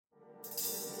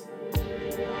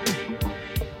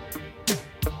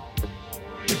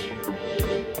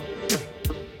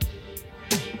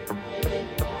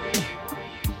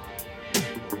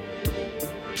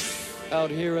Out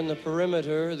here in the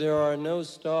perimeter, there are no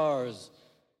stars.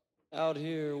 Out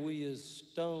here, we is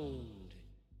stoned,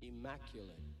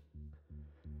 immaculate.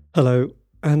 Hello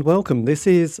and welcome. This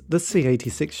is the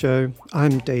C86 show.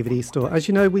 I'm David Eastaugh. As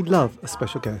you know, we love a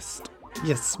special guest.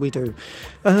 Yes, we do.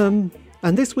 And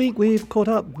this week we've caught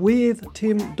up with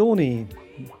Tim Dorney,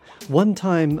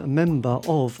 one-time member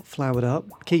of Flowered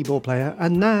Up, keyboard player,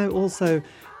 and now also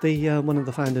the one of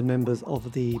the founding members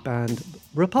of the band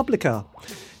Republica,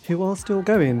 who are still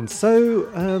going. So,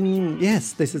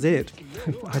 yes, this is it.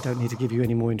 I don't need to give you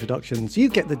any more introductions. You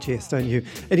get the gist, don't you?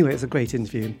 Anyway, it's a great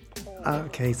interview.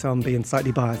 Okay, so I'm being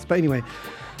slightly biased. But anyway,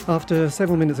 after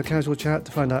several minutes of casual chat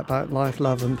to find out about life,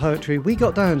 love and poetry, we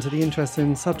got down to the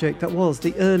interesting subject that was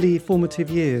the early formative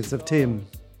years of Tim.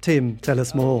 Tim, tell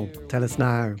us more. Tell us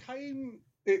now.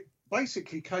 It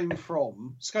basically came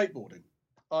from skateboarding.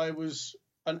 I was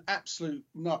an absolute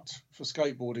nut for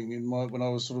skateboarding when I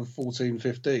was sort of 14,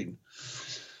 15.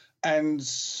 And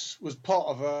was part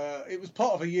of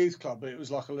a youth club, but it was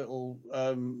like a little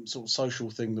sort of social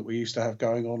thing that we used to have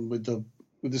going on with the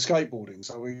skateboarding.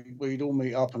 So we'd all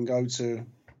meet up and go to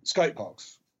skate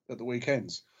parks at the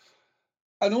weekends.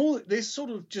 And all this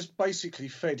sort of just basically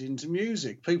fed into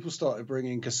music. People started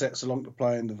bringing cassettes along to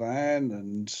play in the van,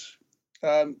 and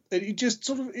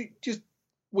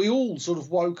we all sort of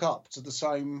woke up to the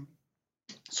same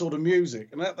sort of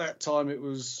music. And at that time, it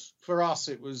was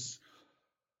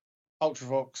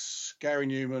Ultravox, Gary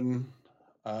Newman,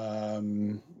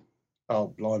 oh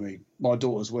blimey, My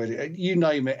Daughter's Wedding, you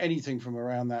name it, anything from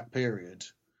around that period,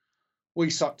 we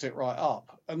sucked it right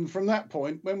up. And from that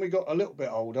point, when we got a little bit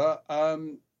older, at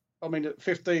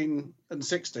 15 and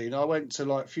 16, I went to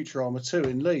like Futurama 2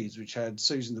 in Leeds, which had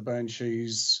Susan the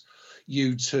Banshees,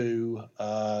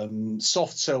 U2,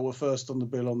 Soft Cell were first on the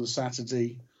bill on the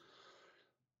Saturday.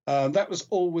 That was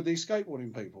all with these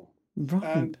skateboarding people.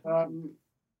 Right. And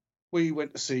we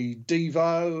went to see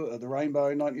Devo at the Rainbow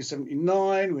in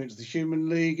 1979. We went to the Human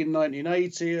League in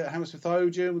 1980 at Hammersmith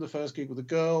Odeon with the first gig with the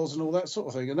girls and all that sort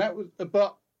of thing.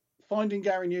 But finding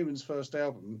Gary Newman's first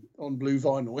album on blue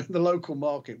vinyl in the local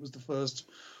market was the first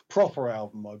proper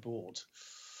album I bought.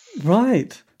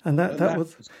 Right, and that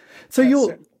was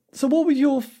so. So what was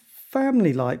your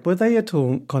family like? Were they at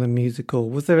all kind of musical?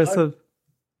 Was there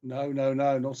No,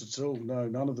 not at all. No,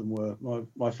 none of them were.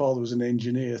 My father was an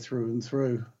engineer through and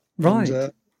through. Right.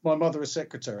 And, my mother a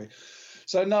secretary.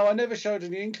 So no, I never showed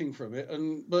any inkling from it.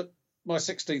 But my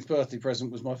 16th birthday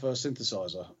present was my first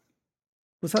synthesizer.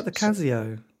 Was that the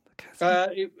Casio? I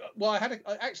had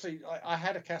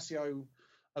a Casio,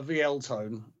 a VL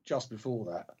Tone just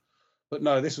before that. But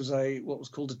no, this was what was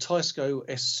called a Teisco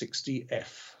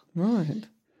S60F. Right.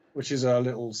 Which is a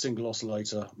little single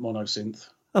oscillator mono synth.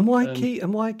 And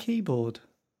why keyboard?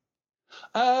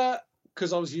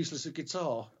 Because I was useless at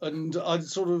guitar, and I've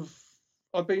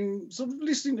been sort of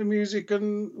listening to music,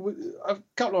 and a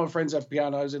couple of my friends had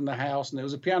pianos in the house, and there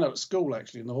was a piano at school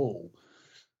actually in the hall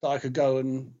that I could go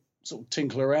and sort of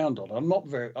tinkle around on.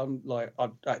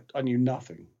 I knew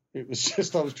nothing. It was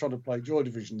just I was trying to play Joy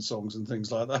Division songs and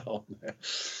things like that on there.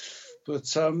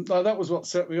 But no, that was what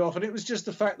set me off, and it was just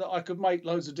the fact that I could make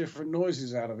loads of different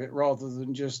noises out of it rather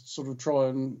than just sort of try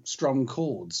and strum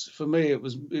chords. For me, it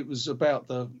was about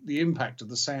the impact of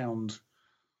the sound.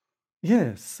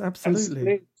 Yes,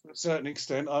 absolutely. And to a certain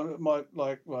extent,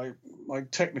 my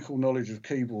technical knowledge of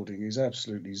keyboarding is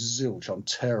absolutely zilch. I'm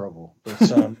terrible,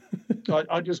 but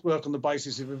I just work on the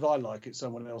basis of if I like it,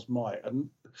 someone else might.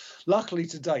 And luckily,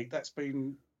 to date, that's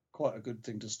been quite a good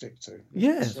thing to stick to.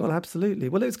 Yes, well, absolutely.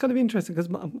 Well, it's kind of interesting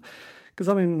because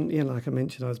I mean, like I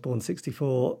mentioned, I was born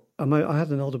 1964. I had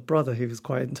an older brother who was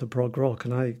quite into prog rock,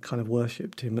 and I kind of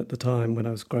worshipped him at the time when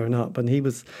I was growing up. And he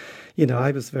was,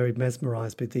 I was very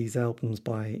mesmerised with these albums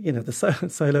by, the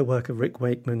solo work of Rick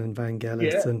Wakeman and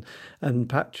Vangelis and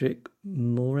Patrick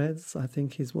Moretz, I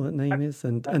think his name is,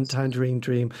 and Tangerine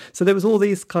Dream. So there was all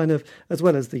these kind of, as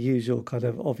well as the usual kind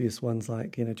of obvious ones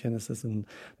like, Genesis and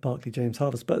Barclay James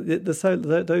Harvest. But those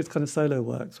kind of solo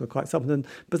works were quite something. And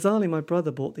bizarrely, my brother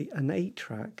bought an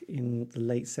 8-track in the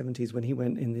late 70s when he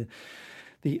went in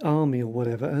the army or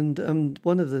whatever. And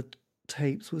one of the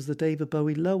tapes was the David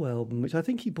Bowie Low album, which I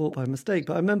think he bought by mistake.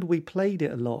 But I remember we played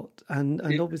it a lot. And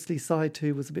obviously side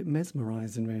 2 was a bit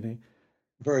mesmerising, really.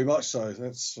 Very much so.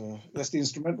 That's the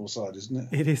instrumental side, isn't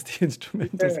it? It is the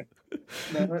instrumental. Yeah.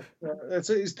 No,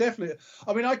 it's definitely.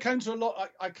 I mean, I came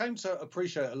to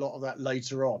appreciate a lot of that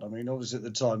later on. I mean, obviously at the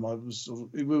time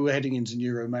we were heading into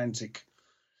new romantic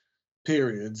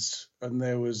periods, and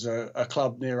there was a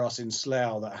club near us in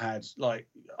Slough that had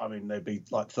there'd be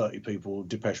like 30 people.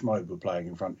 Depeche Mode were playing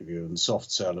in front of you, and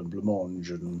Soft Cell and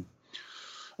Blancmange and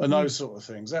and those sort of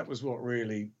things. That was what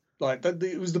really, like,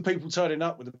 it was the people turning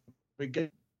up with a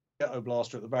big ghetto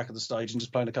blaster at the back of the stage and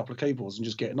just playing a couple of keyboards and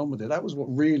just getting on with it. That was what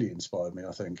really inspired me,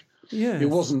 I think. Yeah, it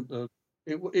wasn't.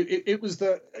 It was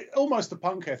almost the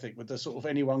punk ethic with the sort of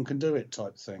anyone can do it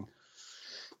type thing.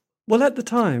 Well, at the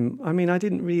time, I mean, I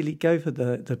didn't really go for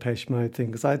the Depeche Mode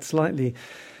thing because I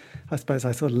suppose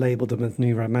I sort of labelled them as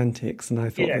new romantics, and I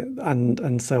thought,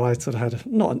 and so I sort of had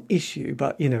not an issue,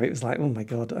 but it was like, oh my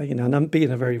God, and I'm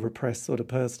being a very repressed sort of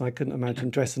person. I couldn't imagine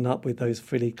dressing up with those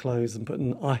frilly clothes and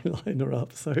putting eyeliner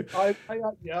up. So I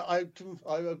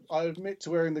admit to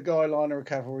wearing the guy liner, a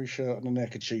cavalry shirt, and a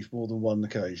neckerchief more than one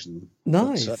occasion.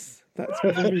 Nice, that's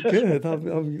very good.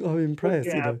 I'm impressed.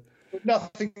 But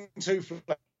nothing too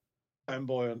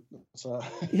flamboyant. So.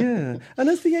 Yeah, and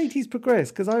as the 80s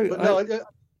progressed, because I mean,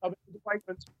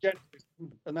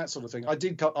 and that sort of thing. I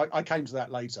came to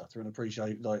that later through an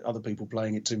appreciation, like other people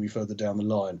playing it to me further down the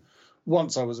line.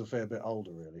 Once I was a fair bit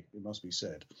older, really, it must be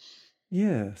said.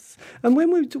 Yes. And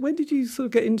when did you sort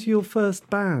of get into your first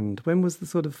band? When was the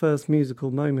sort of first musical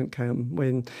moment come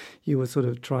when you were sort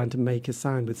of trying to make a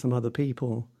sound with some other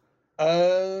people?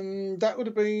 That would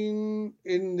have been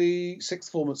in the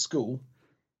sixth form at school.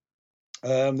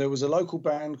 There was a local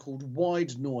band called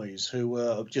Wide Noise who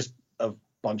were just a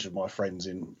bunch of my friends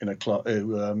in a club, a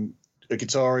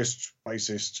guitarist,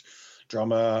 bassist,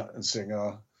 drummer and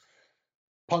singer,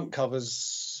 punk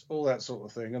covers, all that sort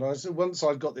of thing. And once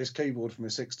I'd got this keyboard for my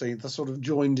 16th, I sort of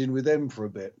joined in with them for a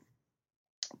bit.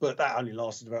 But that only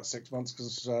lasted about 6 months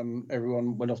because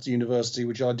everyone went off to university,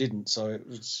 which I didn't. So it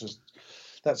was just,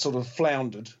 that sort of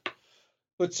floundered.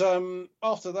 But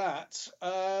after that,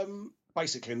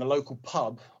 basically in the local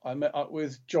pub, I met up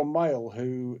with John Mayall,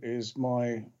 who is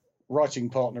my writing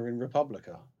partner in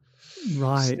Republica.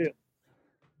 Right.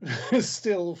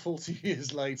 Still 40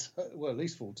 years later, well, at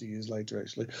least 40 years later,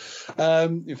 actually.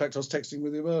 In fact, I was texting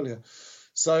with him earlier.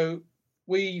 So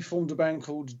we formed a band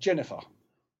called Jennifer,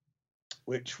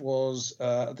 which was,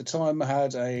 at the time,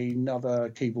 had another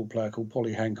keyboard player called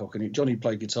Polly Hancock in it. Johnny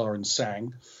played guitar and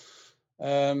sang.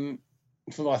 I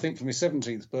think for my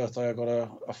 17th birthday, I got a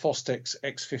Fostex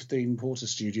X15 Porter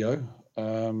Studio.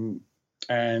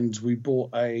 And we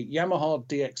bought a Yamaha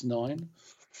DX9,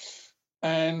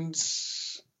 and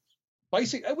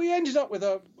basically we ended up with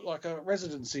a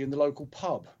residency in the local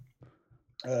pub.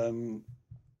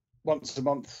 Once a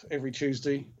month, every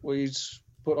Tuesday, we'd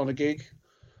put on a gig.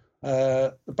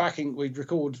 The backing, we'd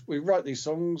write these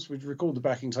songs, we'd record the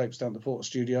backing tapes down at the Porter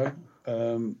Studio.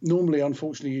 Normally,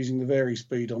 unfortunately, using the vari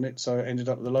speed on it, so it ended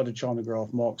up with a load of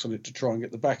chronograph marks on it to try and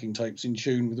get the backing tapes in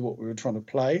tune with what we were trying to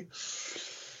play.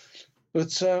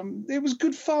 But it was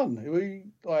good fun. We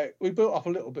built up a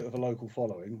little bit of a local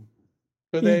following.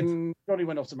 But then Johnny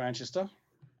went off to Manchester.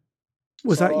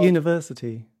 Was that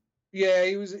university? Yeah,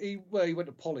 he went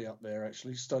to Poly up there,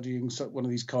 actually, studying one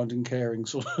of these kind and caring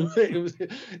sort of.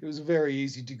 It was a very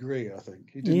easy degree, I think.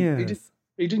 He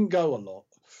didn't go a lot,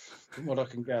 from what I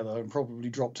can gather, and probably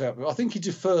dropped out. But I think he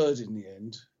deferred in the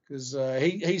end because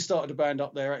he started a band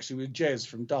up there actually with Jez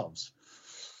from Doves.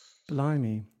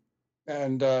 Blimey.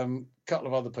 And a couple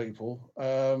of other people.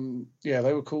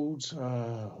 They were called.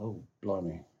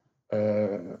 Blimey.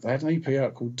 They had an EP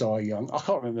out called Die Young. I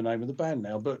can't remember the name of the band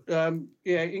now, but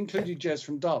it included Jez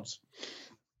from Doves,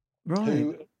 right?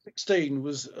 Who, 16,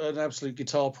 was an absolute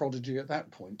guitar prodigy at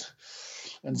that point,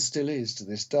 and still is to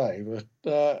this day.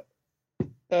 But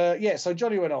so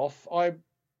Johnny went off. I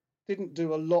didn't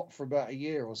do a lot for about a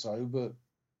year or so, but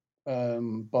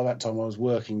by that time I was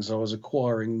working, so I was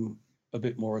acquiring a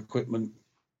bit more equipment,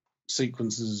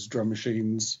 sequencers, drum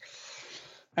machines,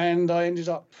 and I ended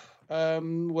up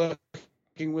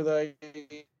working with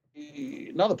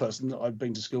another person that I'd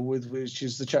been to school with, which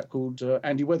is the chap called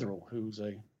Andy Weatherall, who's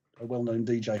a well-known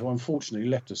DJ who unfortunately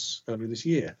left us earlier this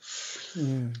year.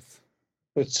 Yes.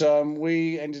 But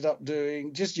we ended up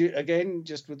doing just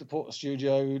with the Porter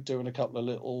Studio, doing a couple of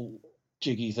little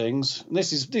jiggy things. And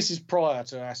this is prior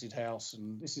to Acid House,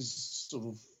 and this is sort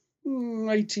of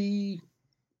 80,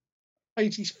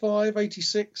 85,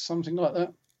 86, something like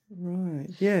that. Right.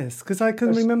 Yes, because I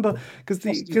can remember because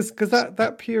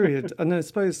that period, and I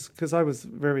suppose because I was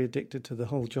very addicted to the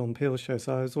whole John Peel show,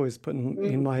 so I was always putting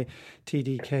in my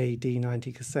TDK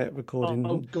D90 cassette recording.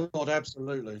 Oh God,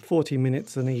 absolutely. 40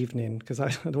 minutes an evening because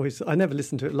I never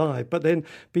listened to it live, but then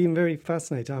being very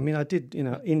fascinated. I mean, I did,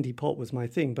 indie pop was my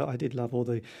thing, but I did love all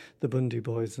the Bundu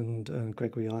Boys and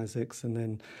Gregory Isaacs, and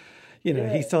then. you know,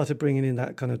 he Yeah. started bringing in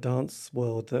that kind of dance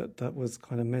world that was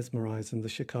kind of mesmerizing, the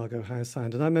Chicago house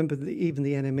sound. And I remember even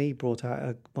the NME brought out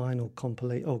a vinyl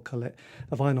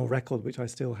a vinyl record, which I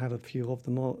still have a few of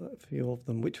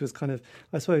them, which was kind of,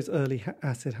 I suppose, early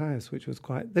acid house, which was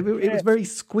it was very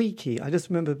squeaky. I just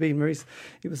remember being I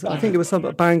think it was a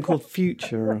band called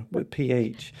Future with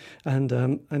PH,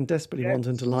 and desperately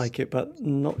wanting to like it, but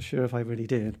not sure if I really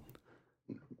did.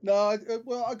 No,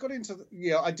 I got into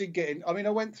I did get in. I mean,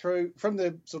 I went through from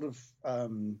the sort of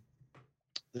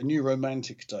the new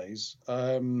romantic days.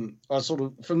 I sort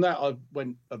of from that I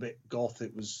went a bit goth.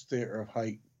 It was Theatre of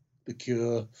Hate, The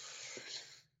Cure,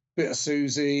 bit of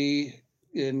Susie,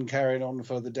 and carrying on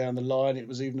further down the line. It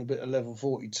was even a bit of Level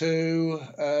 42,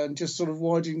 and just sort of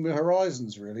widening my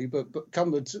horizons really. But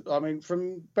from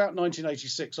about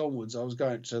 1986 onwards, I was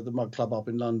going to the Mud Club up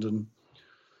in London.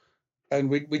 And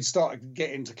we'd started to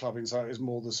get into clubbing, so it was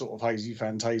more the sort of hazy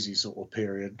fantasy sort of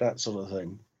period, that sort of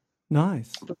thing.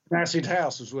 Nice. But Acid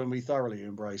House was when we thoroughly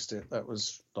embraced it. That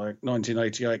was like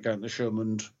 1988, going to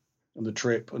Sherman and the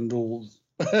Trip and all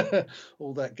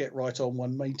all that get right on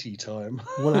one matey time.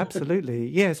 Well, absolutely.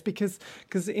 Yes, because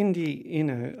indie, you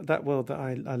know, that world that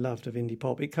I loved of indie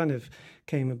pop, it kind of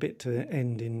came a bit to an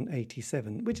end in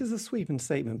 87, which is a sweeping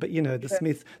statement. But, you know,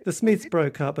 the Smiths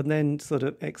broke up, and then sort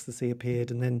of Ecstasy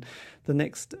appeared, and then the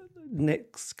next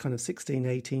kind of 16,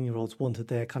 18-year-olds wanted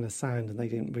their kind of sound, and they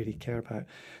didn't really care about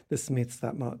the Smiths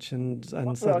that much. And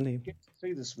suddenly... I didn't get to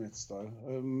see the Smiths, though.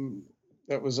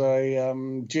 That was a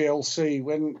GLC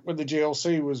when the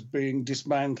GLC was being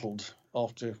dismantled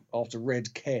after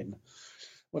Red Ken,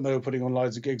 when they were putting on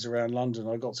loads of gigs around London.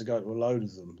 I got to go to a load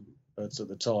of them at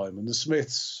the time, and the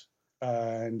Smiths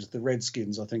and the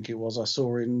Redskins, I think it was, I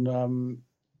saw in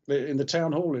the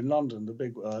town hall in London,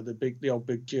 the old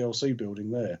big GLC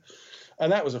building there,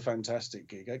 and that was a fantastic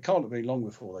gig. It can't have been long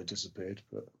before they disappeared,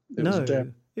 but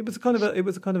it was kind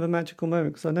of a magical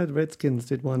moment, because I know the Redskins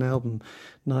did one album,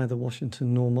 Neither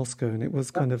Washington Nor Moscow, and it was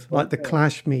kind of like the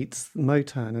Clash meets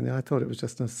Motown, and I thought it was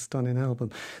just a stunning album.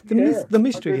 The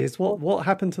mystery is what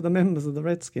happened to the members of the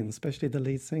Redskins, especially the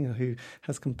lead singer, who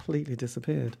has completely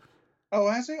disappeared. Oh,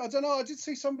 has he? I don't know. I did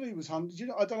see somebody was hunted.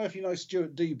 I don't know if you know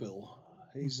Stuart Deebill.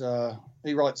 He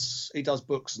does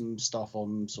books and stuff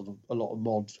on sort of a lot of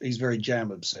mod. He's very jam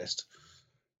obsessed.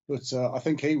 But I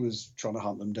think he was trying to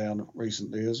hunt them down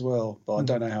recently as well. But I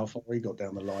don't know how far he got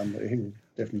down the line, but he was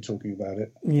definitely talking about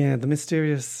it. Yeah, the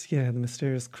mysterious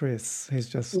Chris.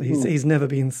 He's never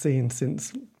been seen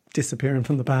since disappearing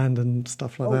from the band and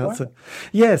stuff like that. Wow. So,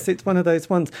 yes, it's one of those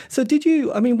ones. So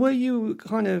were you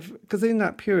kind of, because in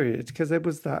that period, because there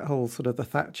was that whole sort of the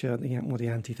Thatcher, the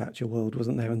anti-Thatcher world,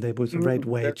 wasn't there? And there was Red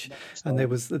Wedge, and there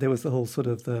was the whole sort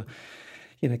of the,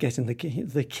 you know, getting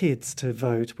the kids to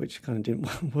vote, which kind of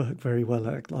didn't work very well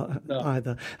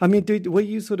either. I mean, were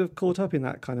you sort of caught up in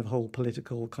that kind of whole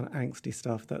political kind of angsty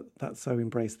stuff that so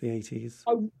embraced the 80s?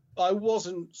 I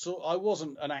wasn't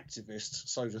an activist,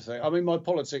 so to say. I mean, my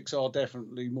politics are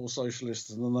definitely more socialist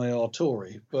than they are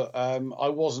Tory, but I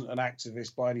wasn't an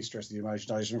activist by any stretch of the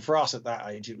imagination. And for us at that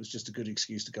age, it was just a good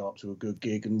excuse to go up to a good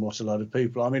gig and watch a load of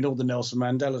people. I mean, all the Nelson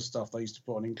Mandela stuff they used to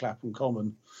put on in Clapham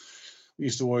Common, we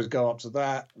used to always go up to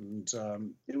that, and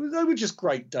they were just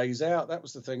great days out. That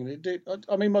was the thing. And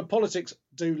I mean, my politics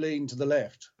do lean to the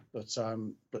left, but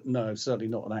no, certainly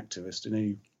not an activist in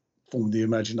any form of the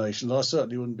imagination. I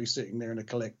certainly wouldn't be sitting there in a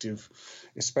collective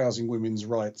espousing women's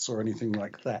rights or anything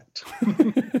like that.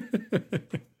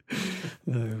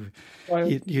 No,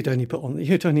 you'd only put,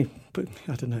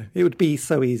 I don't know. It would be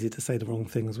so easy to say the wrong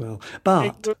thing as well.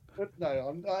 But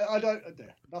no, I don't.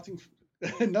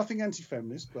 Nothing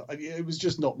anti-feminist, but it was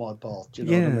just not my path. Do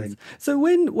you know what I mean? So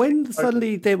when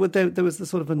suddenly there was the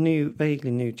sort of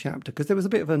vaguely new chapter, because there was a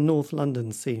bit of a North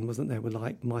London scene, wasn't there, with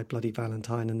like My Bloody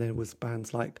Valentine, and there was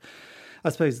bands like,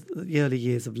 I suppose, the early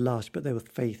years of Lush, but there were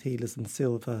Faith Healers and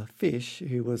Silver Fish,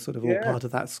 who were sort of all part of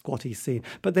that squatty scene.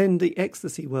 But then the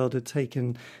Ecstasy world had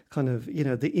taken kind of, you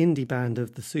know, the indie band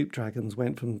of the Soup Dragons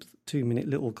went from 2-minute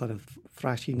little kind of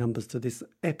thrashy numbers to this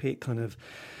epic kind of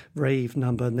rave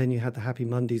number, and then you had the Happy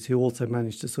Mondays, who also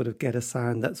managed to sort of get a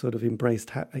sound that sort of embraced,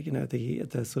 you know,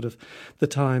 the sort of the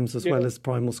times as well as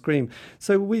Primal Scream.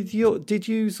 So did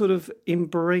you sort of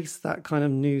embrace that kind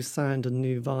of new sound and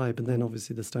new vibe, and then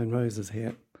obviously the Stone Roses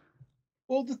here?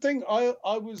 Well, the thing, I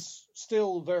was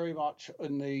still very much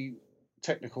in the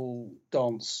technical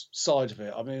dance side of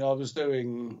it. I mean, I was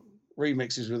doing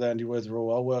remixes with Andy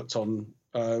Weatherall. I worked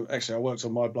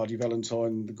on My Bloody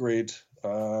Valentine, The Grid,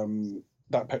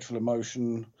 That Petrol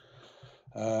Emotion,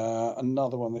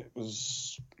 another one that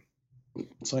was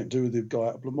something to do with the guy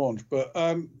at Blancmange. But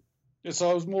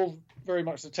so I was very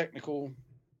much the technical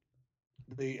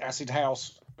the acid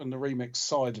house and the remix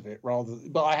side of it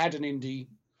but I had an indie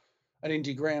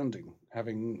grounding,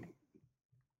 having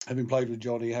played with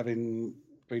Johnny, having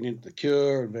been into The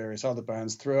Cure and various other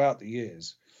bands throughout the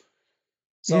years.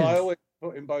 So I always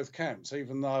put in both camps,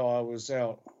 even though I was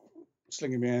out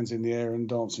slinging my hands in the air and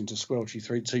dancing to squelchy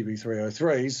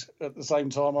TB303s. At the same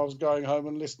time, I was going home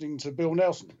and listening to Bill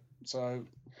Nelson. So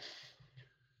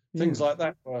things like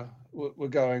that were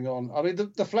going on. I mean,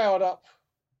 the Flowered Up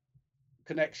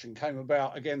connection came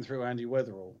about again through Andy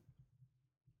Weatherall.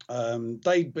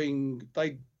 They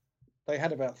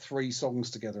had about 3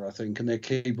 songs together, I think, and their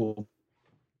keyboard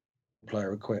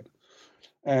player had quit.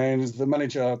 And the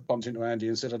manager bumped into Andy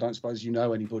and said, "I don't suppose you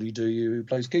know anybody, do you, who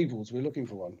plays keyboards? We're looking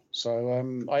for one." So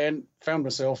I found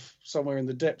myself somewhere in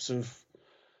the depths of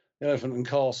the Elephant and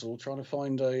Castle trying to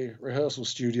find a rehearsal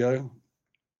studio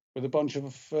with a bunch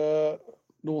of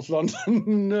North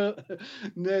London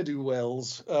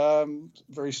ne'er-do-wells,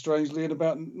 very strangely, in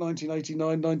about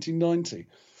 1989, 1990.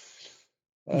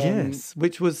 Yes,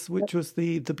 which was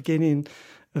the beginning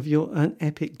of an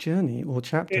epic journey or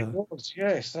chapter. It was,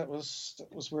 yes. That was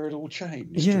where it all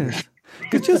changed. Yes,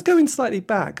 because just going slightly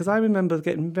back, because I remember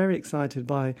getting very excited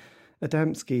by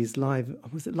Adamski's live.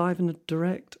 Was it Live and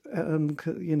Direct?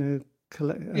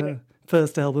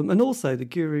 First album, and also the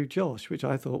Guru Josh, which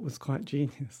I thought was quite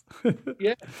genius.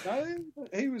 Yeah, no,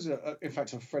 he was in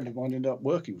fact a friend of mine. Ended up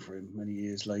working for him many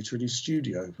years later in his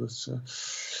studio, but.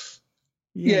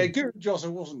 Yeah, Guru Josh I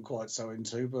wasn't quite so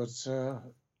into, but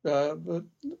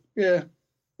yeah.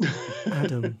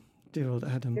 Adam, dear old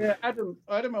Adam. Yeah, Adam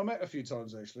I met a few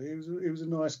times actually. He was a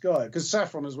nice guy. Because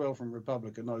Saffron as well from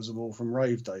Republica knows them all from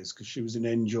rave days, because she was in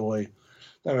Enjoy.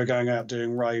 They were going out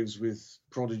doing raves with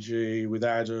Prodigy, with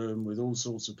Adam, with all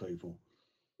sorts of people.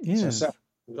 Yes. So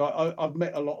I've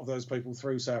met a lot of those people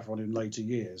through Saffron in later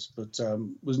years, but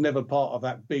was never part of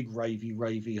that big ravey,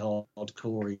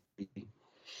 hardcore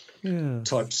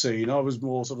type scene. I was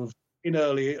more sort of in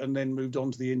early and then moved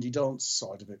on to the indie dance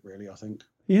side of it, really, I think.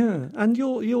 Yeah, and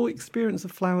your experience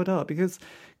of Flowered Up, because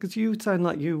you sound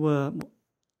like you were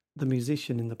the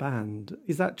musician in the band.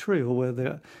 Is that true, or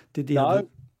No,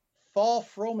 far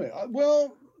from it.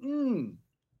 Well,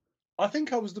 I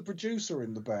think I was the producer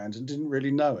in the band and didn't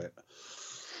really know it.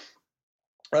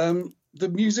 The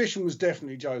musician was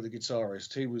definitely Joe, the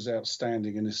guitarist. He was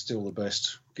outstanding and is still the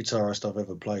best guitarist I've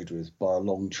ever played with by a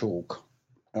long chalk.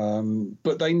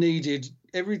 But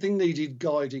everything needed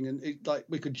guiding, and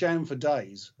we could jam for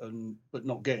days but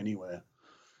not get anywhere.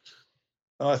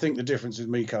 And I think the difference with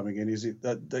me coming in is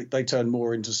that they turned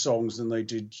more into songs than they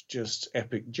did just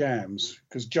epic jams,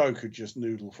 because Joe could just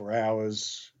noodle for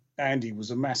hours. Andy was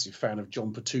a massive fan of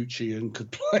John Petrucci and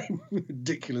could play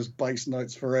ridiculous bass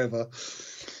notes forever.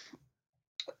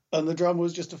 And the drummer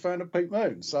was just a fan of Pete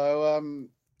Moon. So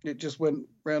it just went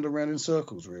round and round in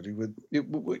circles, really.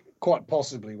 We quite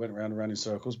possibly went round and round in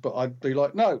circles, but I'd be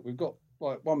like, no, we've got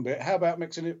like one bit. How about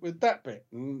mixing it with that bit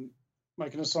and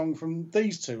making a song from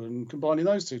these two and combining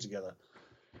those two together?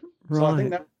 Right. So I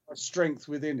think that's a strength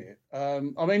within it. I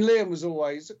mean, Liam was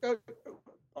always...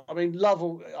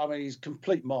 he's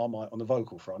complete Marmite on the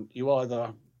vocal front. You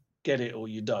either get it or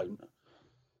you don't.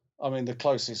 I mean, the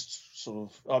closest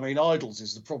Idols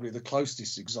is probably the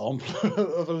closest example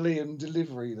of a Liam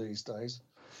delivery these days.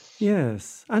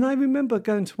 Yes, and I remember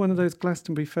going to one of those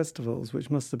Glastonbury festivals, which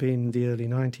must have been in the early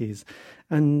 90s,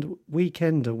 and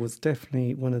Weekender was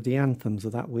definitely one of the anthems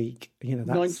of that week.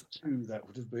 92 that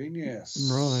would have been, yes.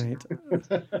 Right.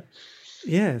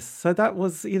 Yes, so that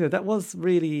was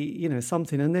really,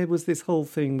 something. And there was this whole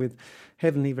thing with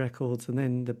Heavenly Records, and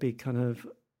then the big kind of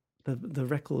the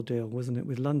record deal, wasn't it,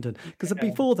 with London? Because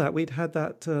before that, we'd had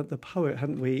that the poet,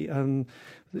 hadn't we?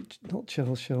 Not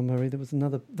Charles Shell Murray. There was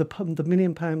another the £1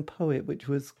 million poet, which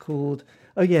was called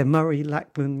Murray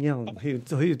Lackman Young,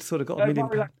 who'd sort of got £1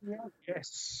 million.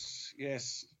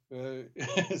 Yes.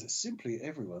 Simply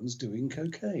everyone's doing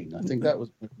cocaine. I think that was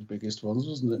one of the biggest ones,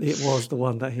 wasn't it? It was the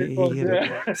one that he hit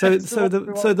it. So the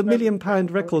 £1 million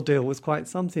record deal was quite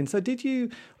something. So did you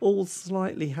all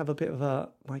slightly have a bit of a,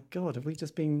 my God, have we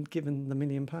just been given the £1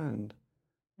 million?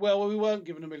 Well, we weren't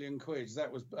given £1 million.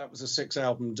 That was a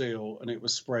 6-album deal, and it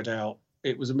was spread out.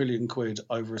 It was £1 million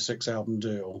over a 6-album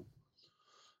deal.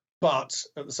 But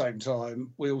at the same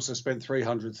time, we also spent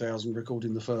 300,000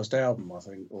 recording the first album, I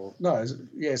think,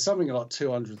 something like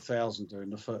 200,000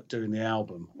 doing the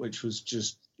album, which was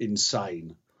just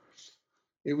insane.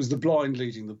 It was the blind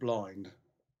leading the blind.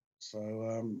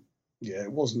 So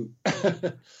it wasn't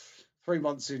 3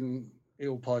 months in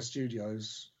Eel Pie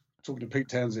Studios talking to Pete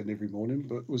Townsend every morning,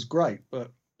 but it was great. But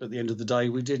at the end of the day,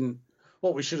 we didn't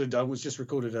What we should have done was just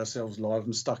recorded ourselves live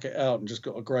and stuck it out and just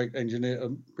got a great engineer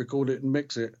to record it and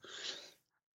mix it.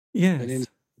 Yes. And then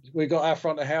we got our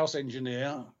front of house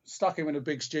engineer, stuck him in a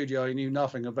big studio he knew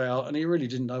nothing about, and he really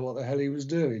didn't know what the hell he was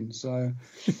doing. So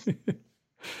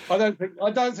I don't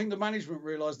think the management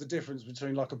realised the difference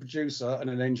between like a producer and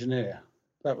an engineer.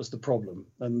 That was the problem.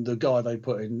 And the guy they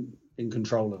put in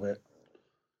control of it,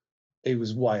 he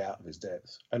was way out of his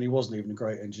depth, and he wasn't even a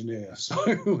great engineer.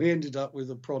 So we ended up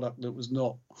with a product that was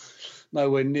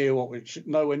nowhere near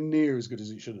nowhere near as good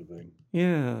as it should have been.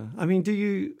 Yeah.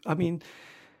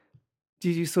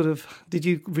 Did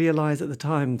you realise at the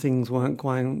time things weren't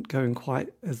going quite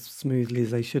as smoothly as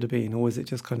they should have been, or was it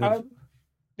just kind of?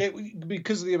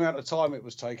 Because of the amount of time it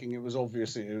was taking, it was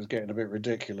obvious it was getting a bit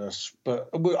ridiculous. But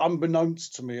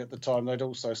unbeknownst to me at the time, they'd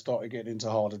also started getting into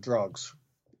harder drugs.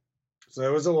 So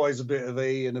there was always a bit of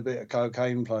E and a bit of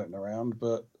cocaine floating around,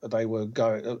 but they were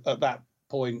going, at that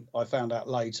point, I found out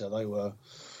later, they were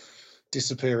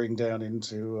disappearing down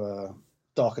into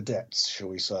darker depths, shall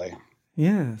we say.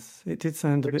 Yes, it did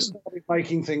sound a bit... started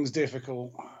making things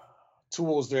difficult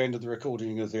towards the end of the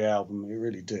recording of the album. It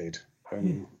really did.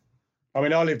 And, I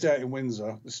lived out in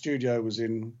Windsor. The studio was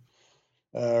in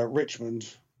Richmond,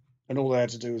 and all they had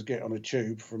to do was get on a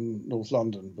tube from North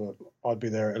London. But I'd be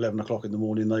there at 11 o'clock in the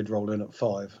morning. They'd roll in at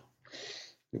 5.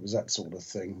 It was that sort of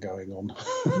thing going on.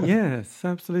 Yes,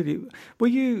 absolutely. Were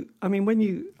you?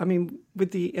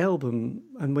 With the album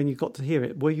and when you got to hear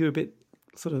it, were you a bit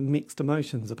sort of mixed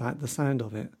emotions about the sound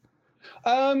of it?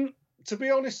 To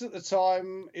be honest, at the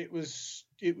time, it was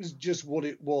just what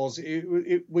it was.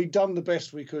 We'd done the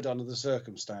best we could under the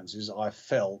circumstances, I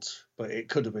felt, but it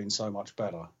could have been so much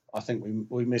better. I think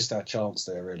we missed our chance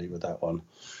there, really, with that one.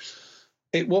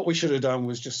 What we should have done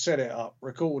was just set it up,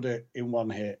 record it in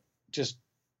one hit, just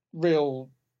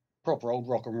real, proper old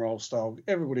rock and roll style.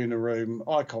 Everybody in the room,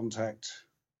 eye contact,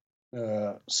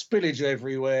 spillage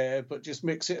everywhere, but just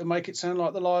mix it and make it sound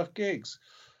like the live gigs.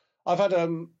 I've had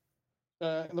in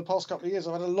the past couple of years,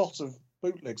 I've had a lot of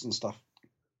bootlegs and stuff,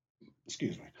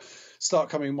 start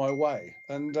coming my way,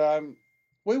 and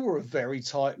we were a very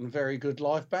tight and very good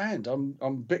live band. I'm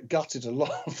a bit gutted a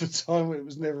lot of the time when it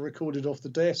was never recorded off the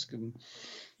desk and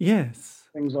yes,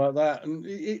 things like that. And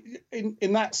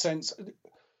in that sense,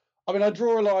 I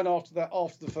draw a line after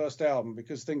the first album,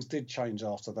 because things did change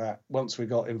after that once we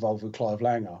got involved with Clive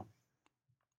Langer,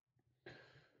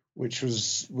 which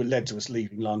led to us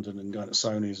leaving London and going to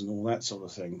Sony's and all that sort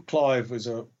of thing. Clive was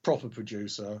a proper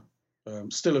producer,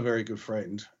 still a very good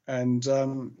friend, and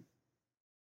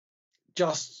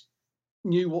just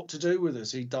knew what to do with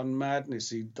us. He'd done Madness,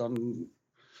 he'd done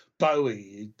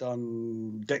Bowie, he'd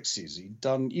done Dexys, he'd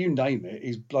done, you name it,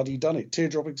 he's bloody done it.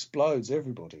 Teardrop Explodes,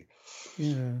 everybody.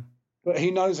 Yeah. But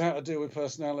he knows how to deal with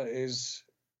personalities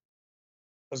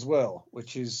as well,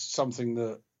 which is something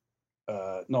that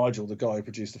Nigel, the guy who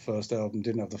produced the first album,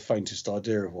 didn't have the faintest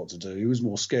idea of what to do. He was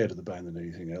more scared of the band than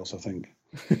anything else, I think.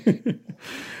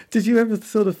 Did you ever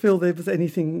sort of feel there was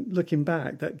anything, looking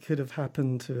back, that could have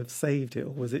happened to have saved it,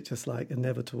 or was it just like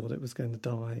inevitable it was going to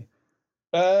die?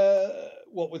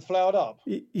 What, with Flowered Up?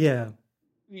 Yeah.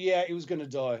 Yeah, it was going to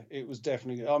die. It was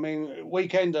definitely...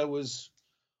 Weekender was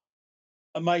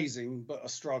amazing, but a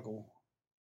struggle.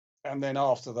 And then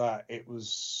after that, it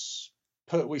was...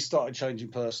 we started changing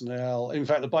personnel. In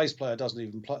fact, the bass player doesn't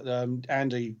even play.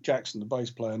 Andy Jackson, the bass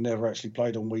player, never actually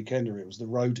played on Weekender. It was the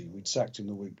roadie. We'd sacked him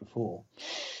the week before.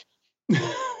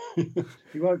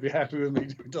 He won't be happy with me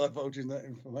divulging that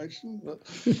information, but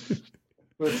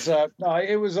no,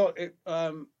 it was it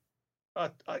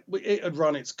had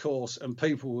run its course, and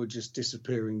people were just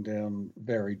disappearing down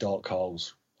very dark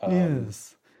holes.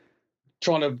 Yes,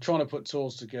 trying to put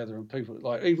tours together, and people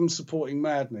like even supporting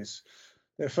Madness.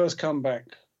 Their first comeback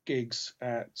gigs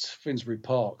at Finsbury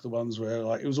Park, the ones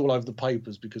where it was all over the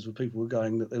papers because people were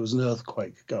going that there was an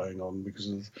earthquake going on because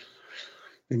of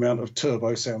the amount of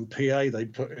turbo sound PA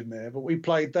they'd put in there. But we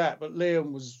played that, but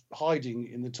Liam was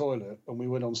hiding in the toilet and we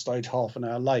went on stage half an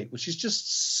hour late, which is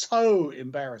just so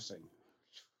embarrassing.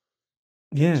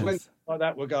 Yes. When like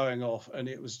that were going off, and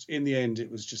it was, in the end, it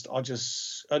was just,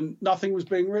 and nothing was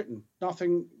being written.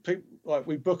 Nothing,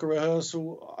 we book a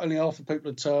rehearsal, only half the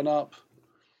people would turn up.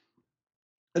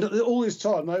 And all this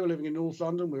time, they were living in North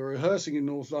London, we were rehearsing in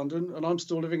North London, and I'm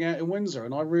still living out in Windsor,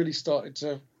 and I really started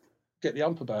to get the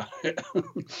ump about it.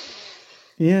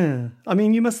 Yeah.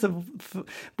 You must have...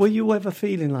 Were you ever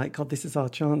feeling like, God, this is our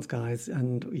chance, guys,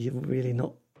 and you're really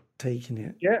not taking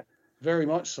it? Yeah, very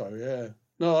much so, yeah.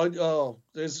 No,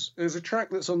 there's a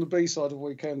track that's on the B-side of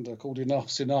Weekender called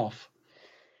Enough's Enough.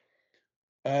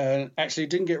 And actually, it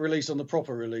didn't get released on the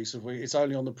proper release of it's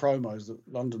only on the promos that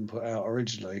London put out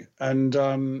originally.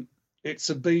 And it's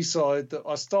a B-side that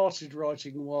I started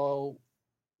writing while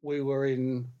we were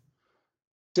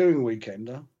doing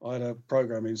Weekender. I had a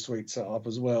programming suite set up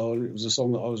as well. It was a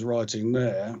song that I was writing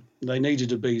there. They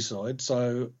needed a B-side,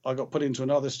 so I got put into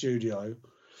another studio.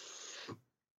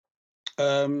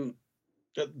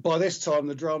 By this time,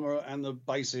 the drummer and the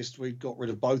bassist, we'd got rid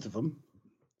of both of them.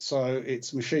 So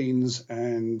it's Machines,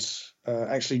 and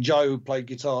actually Joe played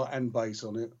guitar and bass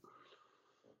on it.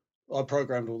 I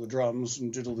programmed all the drums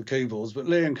and did all the keyboards, but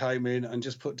Liam came in and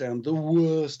just put down the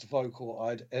worst vocal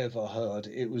I'd ever heard.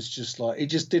 It was just like, he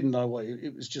just didn't know what,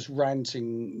 it was just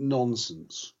ranting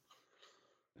nonsense.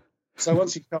 So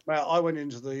once he came out, I went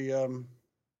into the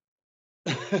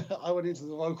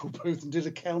vocal booth and did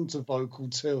a counter vocal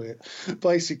to it,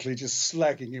 basically just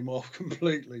slagging him off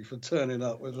completely for turning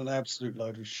up with an absolute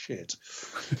load of shit.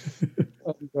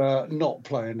 And not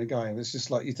playing the game. It's just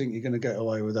like, you think you're going to get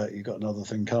away with that, you've got another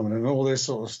thing coming and all this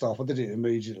sort of stuff. I did it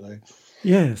immediately.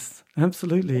 Yes,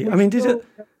 absolutely. I mean, we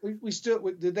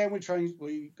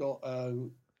got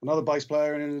another bass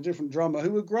player and a different drummer who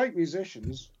were great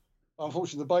musicians.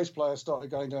 Unfortunately, the bass player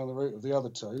started going down the route of the other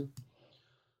two,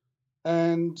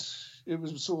 and it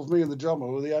was sort of me and the drummer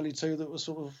were the only two that were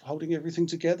sort of holding everything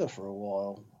together for a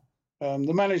while.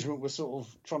 The management was sort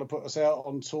of trying to put us out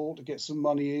on tour to get some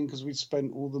money in because we'd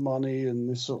spent all the money and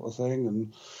this sort of thing,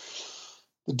 and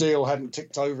the deal hadn't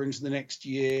ticked over into the next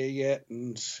year yet,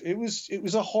 and it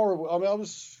was a horrible. I mean, I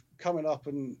was coming up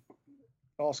and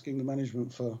asking the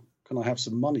management for, can I have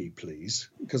some money, please,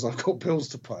 because I've got bills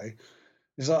to pay.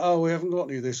 He's like, oh, we haven't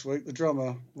got any this week. The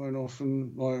drummer went off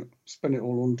and spent it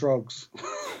all on drugs.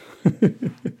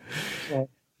 Like,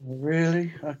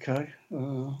 really? Okay.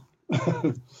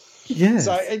 Yeah.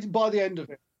 So by the end of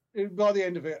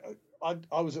it,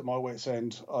 I was at my wit's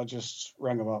end. I just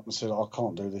rang them up and said, I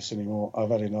can't do this anymore. I've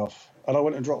had enough. And I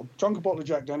went and drunk a bottle of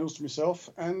Jack Daniels to myself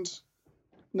and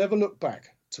never looked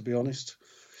back, to be honest.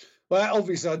 Well,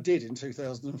 obviously I did in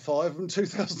 2005 and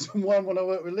 2001 when I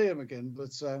worked with Liam again.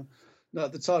 But no,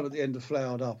 at the time, at the end of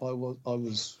Flowered Up, I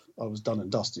was done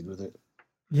and dusted with it.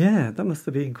 Yeah, that must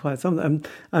have been quite something.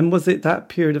 And was it that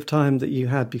period of time that you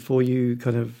had before you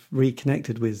kind of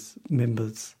reconnected with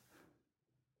members?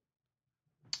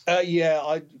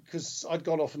 Yeah, because I'd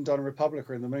gone off and done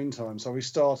Republica in the meantime. So we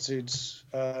started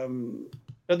at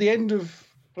the end of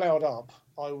Flowered Up.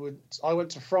 I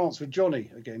went to France with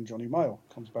Johnny again. Johnny Mail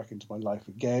comes back into my life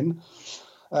again.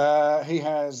 He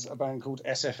has a band called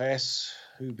SFS,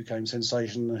 who became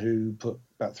Sensation, who put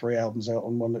about 3 albums out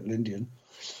on One Little Indian.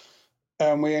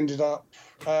 And we ended up,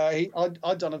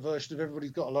 I'd done a version of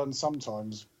Everybody's Got to Learn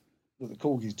Sometimes that the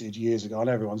Corgis did years ago. I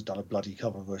know everyone's done a bloody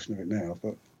cover version of it now,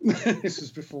 but this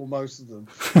was before most of them.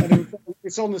 And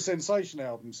it's on the Sensation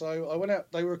album. So I went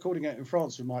out, they were recording it in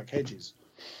France with Mike Hedges.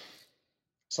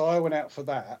 So I went out for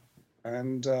that.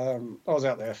 And I was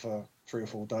out there for 3 or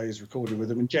 4 days recording with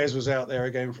them. And Jez was out there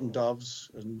again from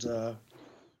Doves. And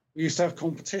we used to have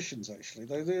competitions,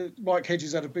 actually. Mike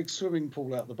Hedges had a big swimming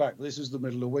pool out the back. This was the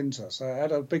middle of winter, so it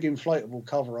had a big inflatable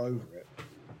cover over it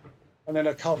and then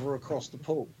a cover across the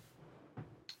pool.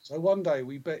 So one day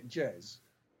we bet Jez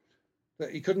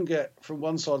that he couldn't get from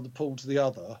one side of the pool to the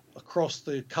other across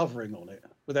the covering on it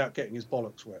without getting his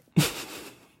bollocks wet.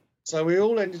 So we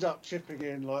all ended up chipping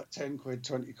in like 10 quid,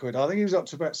 20 quid. I think he was up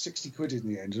to about 60 quid in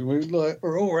the end. And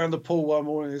we're all around the pool one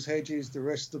morning. There's Hedges, the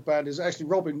rest of the band is actually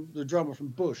Robin, the drummer from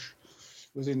Bush,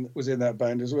 was in that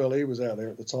band as well. He was out there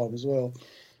at the time as well.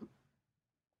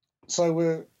 So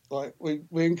we're like,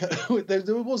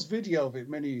 there was video of it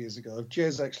many years ago of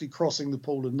Jez actually crossing the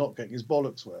pool and not getting his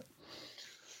bollocks wet.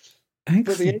 Excellent.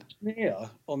 But the engineer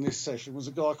on this session was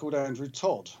a guy called Andrew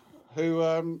Todd,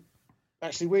 who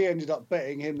actually we ended up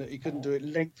betting him that he couldn't do it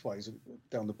lengthways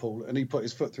down the pool, and he put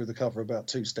his foot through the cover about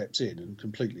 2 steps in and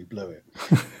completely blew it.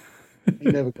 He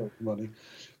never got the money.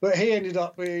 But he ended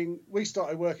up we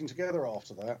started working together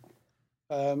after that.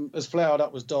 As Flowered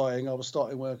Up was dying, I was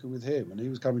starting working with him, and he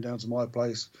was coming down to my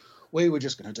place. We were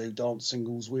just going to do dance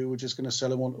singles. We were just going to sell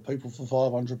them on to people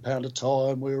for £500 a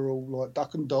time. We were all like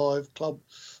duck and dive, all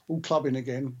clubbing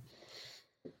again.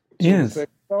 Yes. So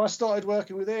I started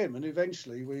working with him, and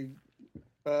eventually we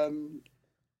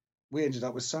ended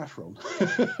up with Saffron.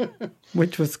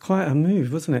 Which was quite a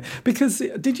move, wasn't it? Because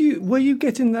were you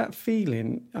getting that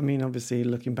feeling? I mean, obviously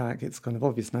looking back, it's kind of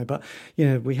obvious now, but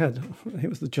it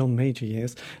was the John Major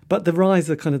years, but the rise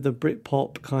of kind of the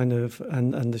Britpop kind of,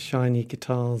 and the shiny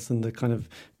guitars and the kind of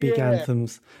big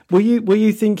anthems. Were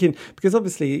you thinking, because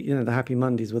obviously, the Happy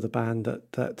Mondays were the band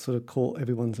that sort of caught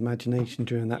everyone's imagination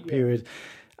during that period.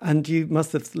 And you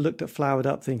must have looked at Flowered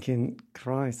Up thinking,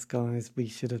 Christ, guys, we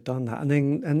should have done that.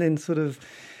 And then sort of,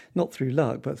 not through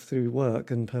luck, but through work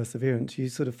and perseverance, you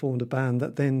sort of formed a band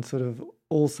that then sort of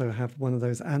also have one of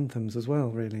those anthems as well,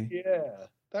 really. Yeah,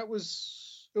 that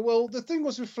was, well, the thing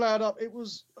was with Flowered Up,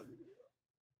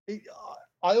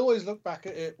 I always look back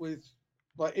at it with,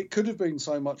 like, it could have been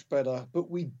so much better, but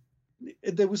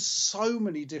there was so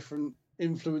many different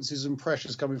influences and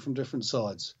pressures coming from different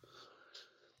sides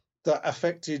that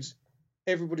affected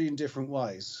everybody in different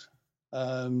ways.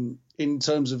 In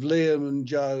terms of Liam and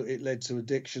Joe, it led to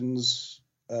addictions.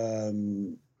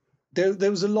 There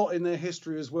was a lot in their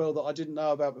history as well that I didn't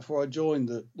know about before I joined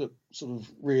that sort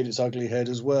of reared its ugly head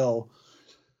as well.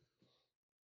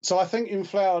 So I think in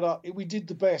Flowered Up, we did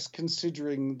the best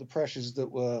considering the pressures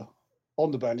that were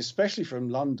on the band, especially from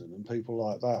London and people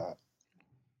like that,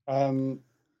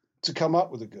 to come up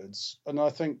with the goods. And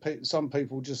I think some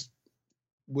people just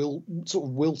sort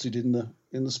of wilted in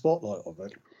the spotlight of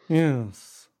it.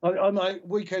 Yes. I'm a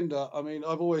Weekender. I mean,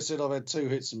 I've always said I've had two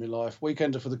hits in my life: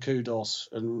 Weekender for the kudos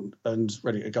and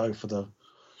Ready to Go for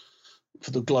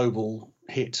the global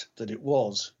hit that it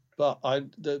was. But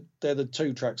they're the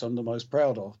two tracks I'm the most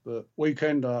proud of. But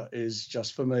Weekender is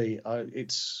just, for me,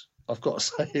 I've got to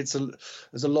say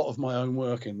there's a lot of my own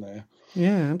work in there.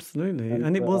 Yeah, absolutely.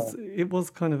 And it was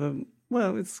kind of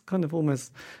it's kind of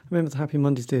almost, I remember the Happy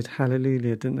Mondays did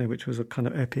Hallelujah, didn't they? Which was a kind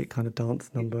of epic kind of dance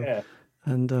number. Yeah.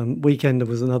 And Weekender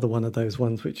was another one of those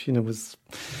ones which, was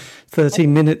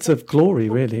 13 minutes of glory,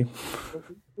 really.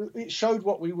 It showed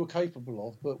what we were capable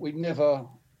of, but we never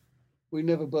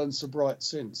burned so bright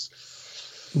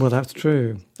since. Well, that's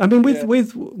true. I mean,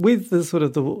 with the sort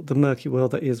of the murky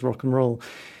world that is rock and roll,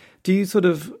 do you sort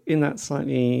of, in that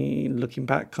slightly looking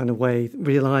back kind of way,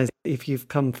 realise if you've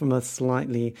come from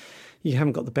you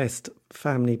haven't got the best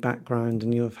family background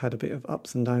and you've had a bit of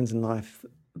ups and downs in life,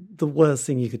 the worst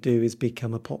thing you could do is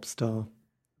become a pop star?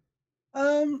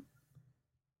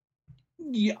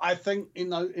 Yeah, I think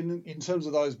in terms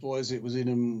of those boys, it was in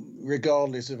them.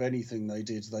 Regardless of anything they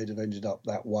did, they'd have ended up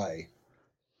that way,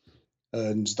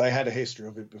 and they had a history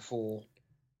of it before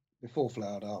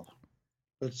Flowered Up.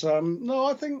 But no,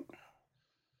 I think,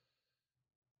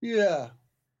 yeah,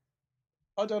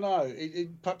 I don't know.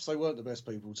 Perhaps they weren't the best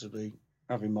people to be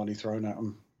having money thrown at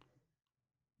them.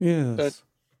 Yes.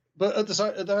 But at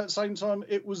the same time,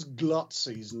 it was glut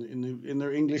season in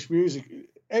their English music.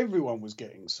 Everyone was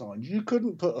getting signed. You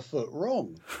couldn't put a foot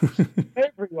wrong.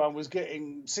 Everyone was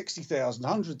getting 60,000,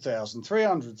 100,000,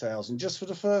 300,000 just for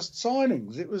the first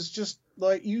signings. It was just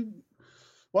like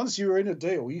once you were in a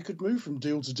deal, you could move from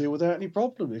deal to deal without any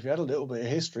problem. If you had a little bit of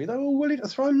history, they were willing to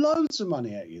throw loads of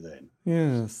money at you then.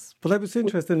 Yes. Well, it was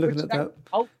interesting looking at that.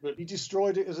 Ultimately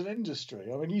destroyed it as an industry.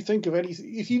 I mean, you think of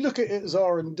anything, if you look at it as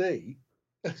R&D,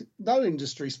 no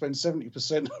industry spends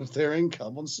 70% of their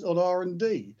income on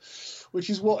R&D, which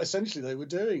is what essentially they were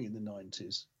doing in the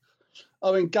 90s.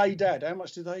 I mean, Gay Dad, how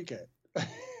much did they get?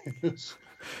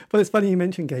 Well, it's funny you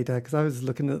mentioned Gay Dad, because I was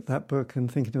looking at that book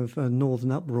and thinking of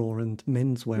Northern Uproar and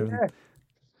menswear. Yeah.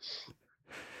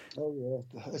 Oh,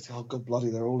 yeah. Oh, God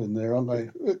bloody, they're all in there, aren't they?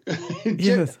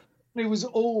 Yes. It was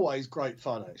always great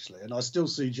fun, actually, and I still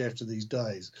see Jeff to these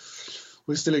days.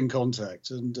 We're still in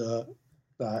contact, and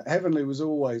Heavenly was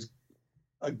always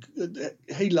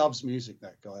he loves music,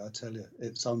 that guy, I tell you.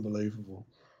 It's unbelievable.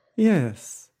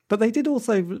 Yes. But they did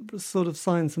also sort of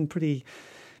sign some pretty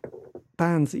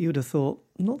bands that you would have thought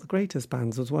not the greatest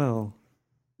bands as well.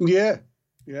 Yeah.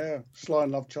 Sly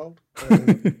and Love Child. I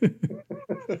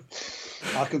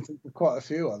can think of quite a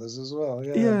few others as well.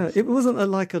 Yeah, it wasn't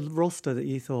like a roster that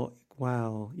you thought,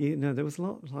 wow. There was a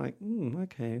lot like,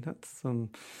 okay, that's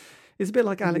It's a bit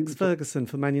like Alex Ferguson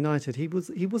for Man United. He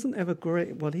wasn't ever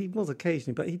great. Well, he was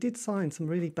occasionally, but he did sign some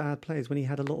really bad players when he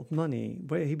had a lot of money.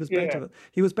 Where he was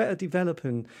better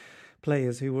developing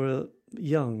players who were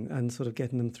young and sort of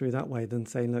getting them through that way than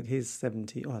saying, look, here's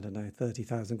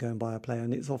 30,000 go and buy a player,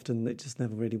 and it just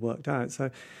never really worked out.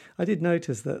 So I did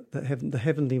notice that the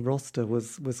Heavenly roster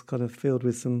was kind of filled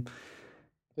with some.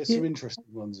 There's some interesting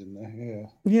ones in there.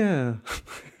 Yeah.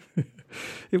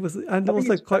 It was, and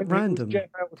also quite random. Jeff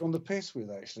was on the piss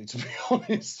with, actually, to be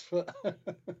honest. But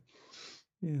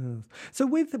yeah. So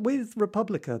with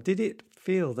Republica, did it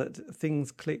feel that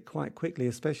things clicked quite quickly,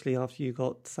 especially after you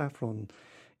got Saffron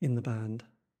in the band?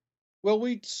 Well,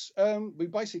 we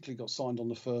basically got signed on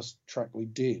the first track we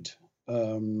did.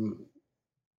 Me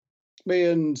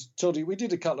and Toddy, we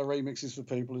did a couple of remixes for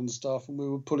people and stuff, and we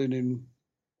were pulling in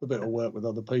a bit of work with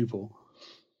other people.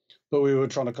 But we were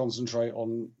trying to concentrate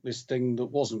on this thing that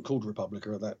wasn't called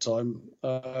Republica at that time.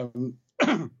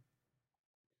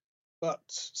 But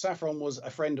Saffron was a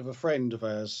friend of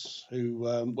ours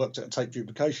who worked at a tape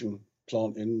duplication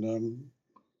plant in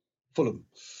Fulham.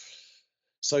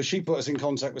 So she put us in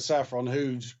contact with Saffron,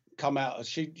 who'd come out.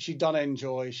 She'd done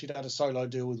Enjoy. She'd had a solo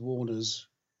deal with Warner's,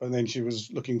 and then she was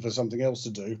looking for something else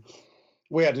to do.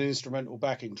 We had an instrumental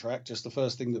backing track, just the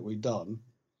first thing that we'd done.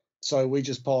 So we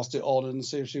just passed it on and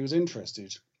see if she was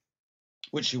interested,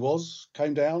 which she was.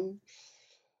 Came down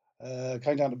to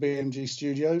BMG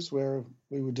Studios, where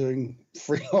we were doing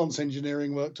freelance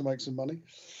engineering work to make some money,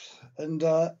 and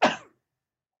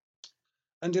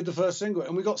did the first single.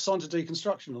 And we got signed to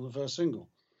Deconstruction on the first single.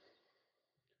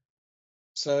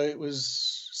 So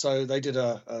they did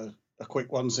a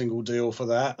quick one single deal for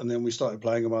that, and then we started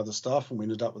playing them other stuff, and we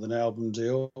ended up with an album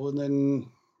deal, and then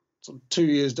sort of 2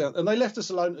 years down, and they left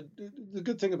us alone. The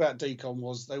good thing about Decon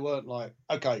was they weren't like,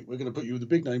 okay, we're going to put you with a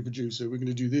big name producer, we're going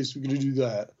to do this, we're going to do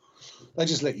that. They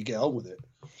just let you get on with it.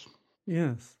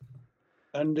 Yes.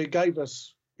 And it gave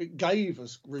us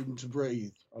room to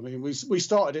breathe. I mean, we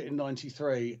started it in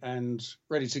 93, and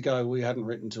Ready to Go we hadn't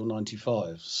written until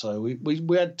 95. So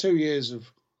we had 2 years of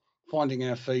finding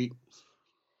our feet.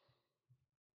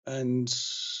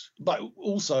 But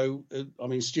also, I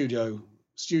mean,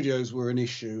 studios were an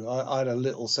issue. I had a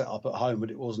little setup at home,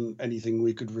 but it wasn't anything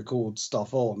we could record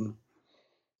stuff on.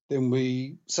 Then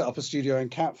we set up a studio in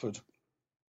Catford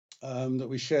that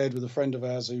we shared with a friend of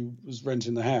ours who was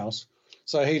renting the house.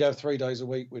 So he'd have 3 days a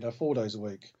week, we'd have 4 days a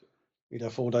week. He'd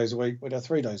have 4 days a week, we'd have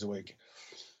 3 days a week.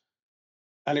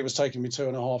 And it was taking me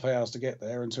 2.5 hours to get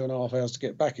there and 2.5 hours to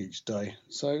get back each day.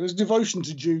 So it was devotion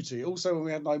to duty. Also, when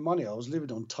we had no money, I was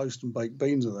living on toast and baked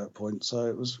beans at that point. So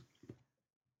it was...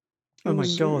 Oh my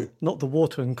God, not the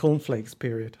water and cornflakes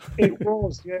period. It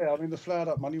was, yeah. I mean, the flowered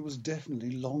up money was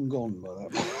definitely long gone by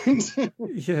that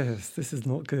point. Yes, this is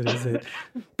not good, is it?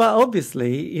 But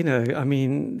obviously, you know, I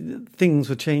mean, things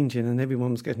were changing and everyone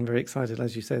was getting very excited.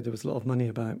 As you said, there was a lot of money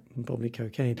about, probably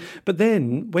cocaine. But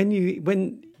then when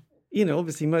you know,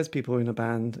 obviously most people in a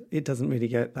band, it doesn't really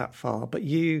get that far, but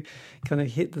you kind of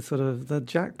hit the sort of the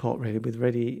jackpot really with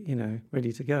Ready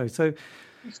to Go. So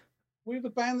we're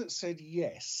the band that said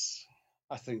yes.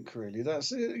 I think really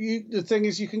that's it. The thing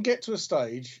is, you can get to a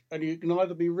stage and you can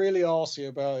either be really arsey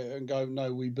about it and go,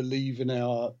 no, we believe in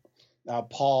our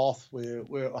path. We're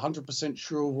 100%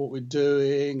 sure of what we're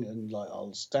doing, and like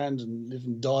I'll stand and live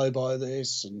and die by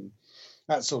this and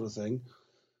that sort of thing.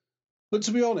 But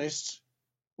to be honest,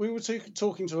 we were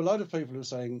talking to a load of people who were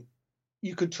saying,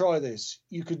 you could try this,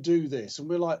 you could do this, and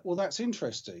we're like, well, that's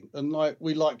interesting, and like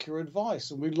we like your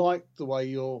advice, and we like the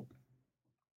way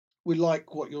we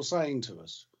like what you're saying to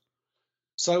us.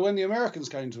 So when the Americans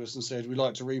came to us and said, we'd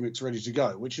like to remix Ready to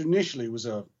Go, which initially was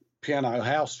a piano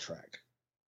house track,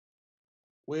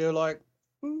 we were like,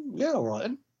 yeah, all right,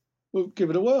 then. We'll give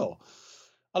it a whirl.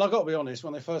 And I got to be honest,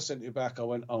 when they first sent it back, I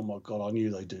went, oh my God, I knew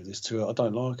they'd do this to it. I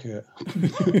don't like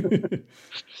it.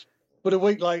 But a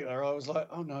week later, I was like,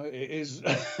 oh no, it is,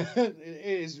 it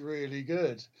is really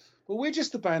good. But we're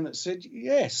just the band that said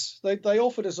yes. They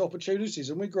offered us opportunities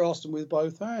and we grasped them with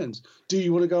both hands. Do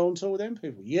you want to go on tour with them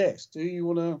people? Yes. Do you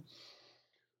want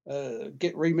to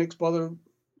get remixed by the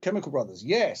Chemical Brothers?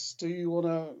 Yes. Do you want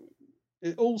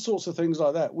to... all sorts of things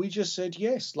like that. We just said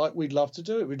yes, like we'd love to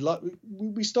do it.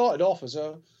 We started off as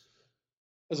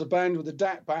a band with a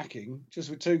DAT backing,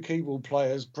 just with 2 keyboard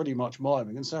players pretty much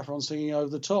miming and Saffron singing over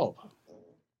the top.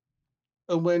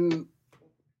 And when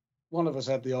one of us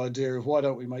had the idea of why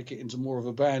don't we make it into more of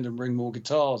a band and bring more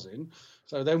guitars in,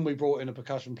 so then we brought in a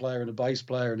percussion player and a bass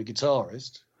player and a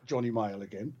guitarist, Johnny Mayle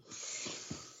again,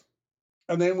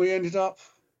 and then we ended up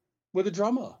with a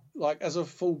drummer, like as a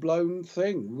full-blown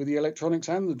thing with the electronics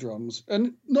and the drums.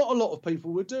 And not a lot of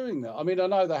people were doing that. I mean, I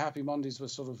know the Happy Mondays were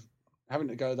sort of having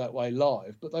to go that way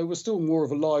live, but they were still more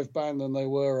of a live band than they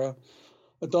were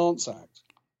a dance act.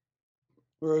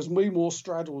 Whereas we more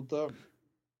straddled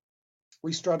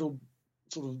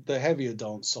sort of the heavier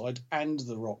dance side and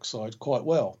the rock side quite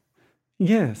well.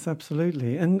 Yes,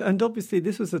 absolutely. And obviously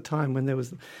this was a time when there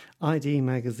was ID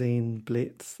magazine,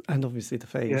 Blitz, and obviously The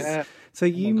Face. Yeah. So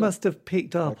you must have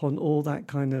picked up on all that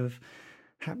kind of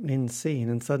happening scene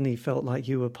and suddenly felt like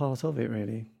you were part of it,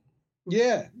 really.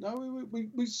 Yeah. No,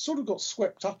 we sort of got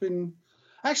swept up in...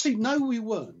 Actually, no, we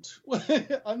weren't.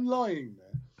 I'm lying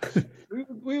there.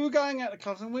 we were going out to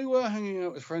clubs and we were hanging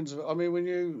out with friends. I mean, we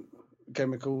knew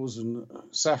Chemicals and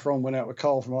Saffron went out with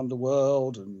Carl from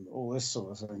Underworld and all this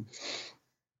sort of thing.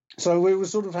 So we were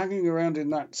sort of hanging around in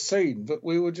that scene, but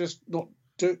we were just not.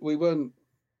 We weren't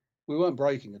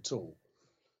breaking at all.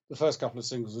 The first couple of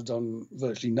singles had done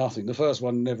virtually nothing. The first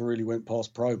one never really went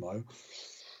past promo.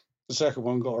 The second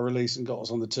one got a release and got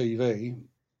us on the TV,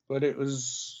 when it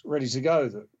was ready to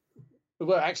go,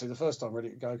 well, actually, the first time Ready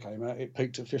to Go came out, it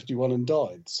peaked at 51 and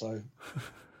died. So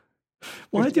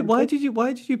why did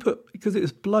you put, because it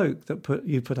was Bloke that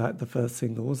put out the first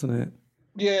single, wasn't it?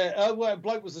 Yeah, well,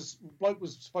 Bloke was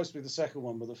supposed to be the second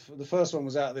one, but the first one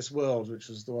was Out of This World, which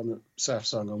was the one that Saf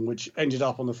sung on, which ended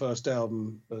up on the first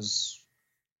album as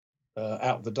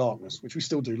Out of the Darkness, which we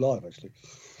still do live, actually.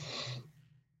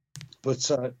 But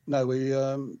no, we.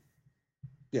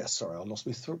 Yeah, sorry, I lost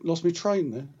me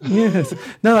train there. Yes,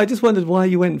 no, I just wondered why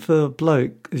you went for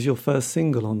Bloke as your first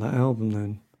single on that album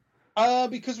then.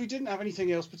 Because we didn't have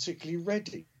anything else particularly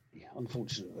ready,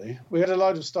 unfortunately. We had a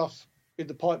load of stuff in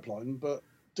the pipeline, but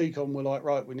Deacon were like,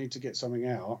 right, we need to get something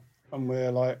out, and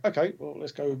we're like, okay, well,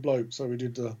 let's go with Bloke. So we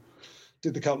did the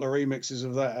couple of remixes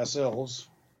of that ourselves,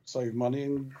 saved money,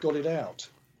 and got it out.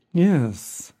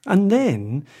 Yes, and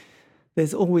then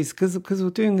there's always, because we're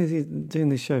doing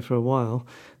this show for a while,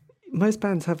 most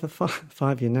bands have a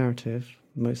 5-year narrative.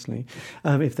 Mostly,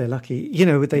 if they're lucky,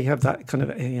 they have that kind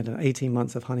of 18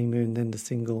 months of honeymoon, then the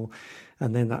single,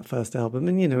 and then that first album.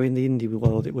 And in the indie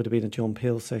world, it would have been a John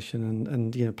Peel session,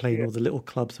 and playing all the little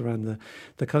clubs around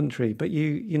the country. But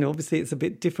obviously it's a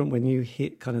bit different when you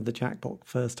hit kind of the jackpot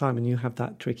first time, and you have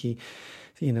that tricky,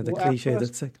 cliche,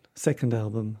 the second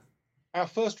album. Our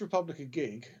first Republica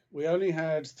gig, we only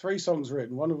had 3 songs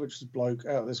written, one of which was Bloke,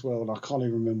 Out of This World, and I can't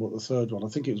even remember what the third one. I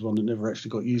think it was one that never actually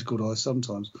got used, called I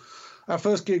Sometimes. Our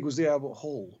first gig was the Albert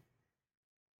Hall,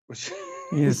 which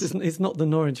yes, it's not the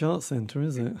Norwich Arts Centre,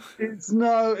 is it? It's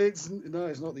not the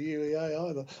UEA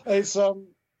either. It's no,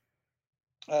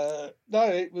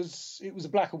 it was a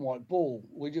black and white ball.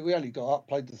 We only got up,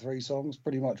 played the 3 songs,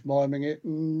 pretty much miming it,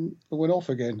 and went off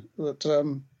again. But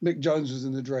Mick Jones was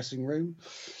in the dressing room.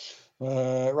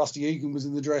 Rusty Egan was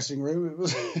in the dressing room.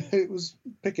 It was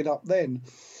picking up then.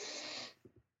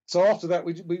 So after that,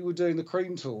 we were doing the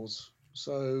Cream tours.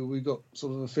 So we got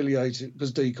sort of affiliated,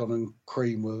 because Deacon and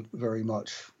Cream were very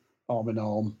much arm in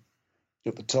arm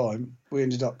at the time. We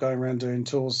ended up going around doing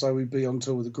tours. So we'd be on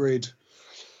tour with The Grid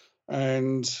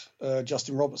and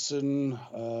Justin Robertson,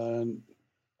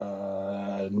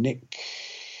 Nick,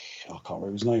 I can't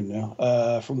remember his name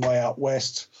now, from Way Out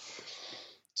West.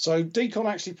 So Deacon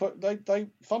actually they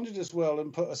funded us well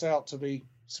and put us out to be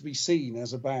seen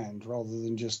as a band rather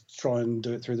than just try and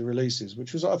do it through the releases,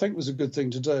 which I think was a good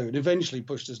thing to do. It eventually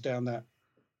pushed us down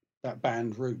that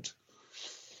band route.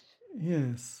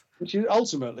 Yes. Which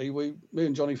ultimately me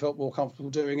and Johnny felt more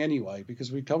comfortable doing anyway,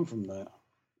 because we'd come from there.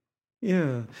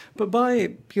 Yeah, but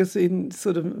because in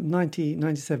sort of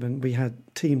 1997 we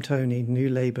had Team Tony, New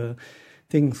Labour,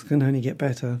 things can only get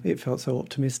better. It felt so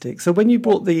optimistic. So when you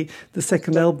brought the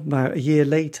second album out a year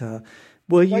later,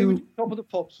 were you... Top of the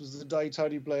Pops was the day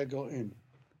Tony Blair got in.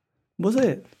 Was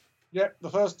it? Yeah, the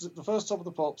first Top of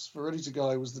the Pops for Ready to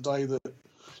Go was the day that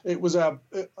it was I've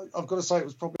got to say, it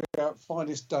was probably our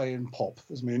finest day in pop,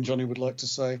 as me and Johnny would like to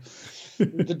say.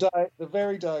 The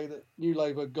very day that New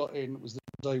Labour got in was the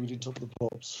day we did Top of the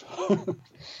Pops.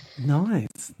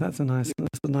 Nice. That's a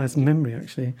nice memory,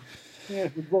 actually. Yeah,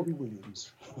 with Robbie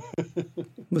Williams.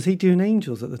 Was he doing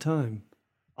Angels at the time?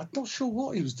 I'm not sure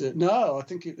what he was doing. No, I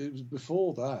think it was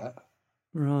before that.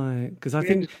 Right, because I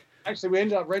think actually we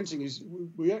ended up renting his.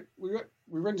 We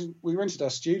rented our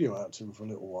studio out to him for a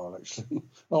little while, actually,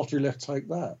 after he left Take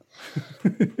That.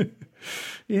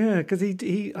 Yeah, because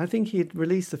I think he had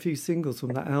released a few singles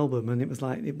from that album, and it was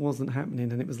like it wasn't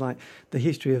happening, and it was like the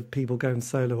history of people going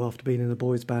solo after being in a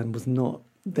boys' band was not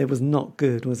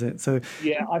good, was it? So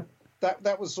yeah,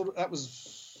 that was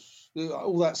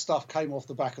all that stuff came off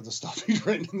the back of the stuff he'd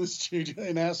written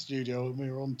in our studio when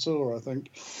we were on tour, I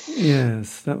think.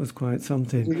 Yes, that was quite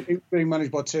something. It was being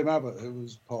managed by Tim Abbott, who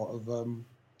was part of the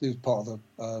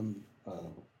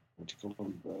what do you call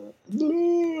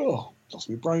them? Lost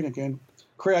my brain again.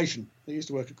 Creation. He used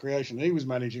to work at Creation. He was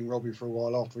managing Robbie for a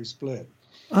while after he split.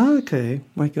 Oh, okay.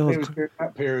 My God. It was during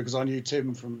that period because I knew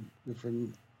Tim from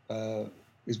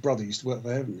his brother used to work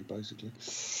for Heavenly, basically.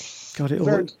 Got it all.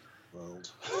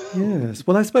 World. Yes.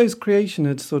 Well, I suppose Creation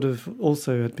had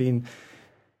been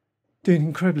doing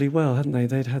incredibly well, hadn't they?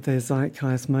 They'd had their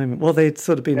zeitgeist moment. Well, they'd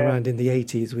sort of been around in the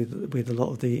 80s with a lot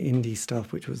of the indie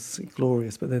stuff, which was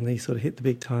glorious, but then they sort of hit the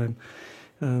big time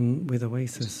with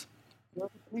Oasis.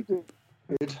 We did.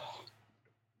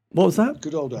 What was that?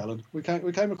 Good old Alan. We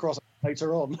came across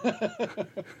later on.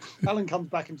 Alan comes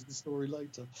back into the story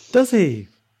later. Does he?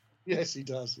 Yes, he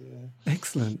does, yeah.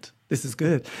 Excellent. This is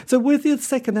good. So with the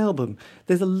second album,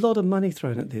 there's a lot of money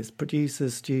thrown at this.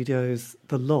 Producers, studios,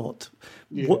 the lot.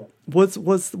 Yeah. Was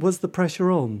the pressure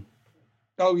on?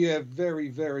 Oh, yeah, very,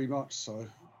 very much so.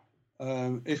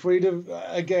 If we'd have,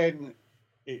 again,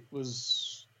 it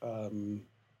was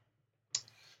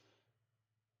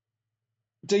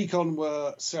Deacon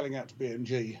were selling out to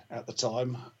BMG at the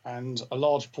time, and a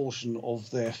large portion of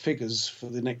their figures for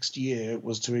the next year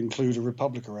was to include a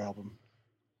Republica album.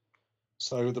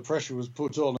 So the pressure was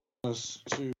put on us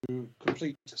to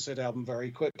complete said album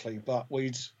very quickly, but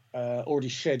we'd already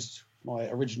shed my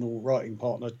original writing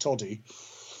partner, Toddy,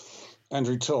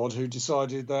 Andrew Todd, who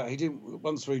decided that he didn't,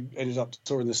 once we ended up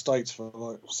touring the States for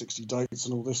like 60 dates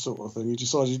and all this sort of thing, he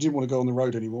decided he didn't want to go on the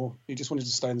road anymore. He just wanted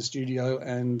to stay in the studio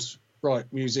and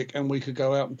write music, and we could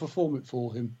go out and perform it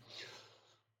for him,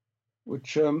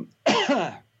 which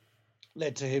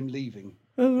led to him leaving.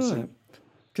 Oh, right.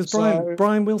 Because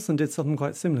Brian Wilson did something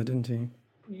quite similar, didn't he?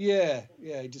 Yeah.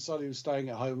 He decided he was staying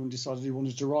at home and decided he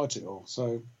wanted to write it all.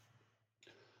 So,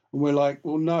 and we're like,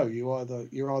 well, no,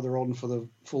 you're either on for the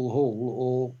full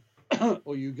haul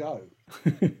or you go.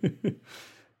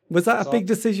 Was that a big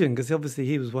decision? Because obviously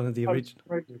he was one of the original.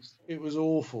 It was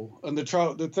awful. And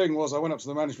the thing was, I went up to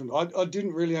the management. I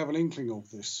didn't really have an inkling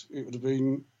of this. It would have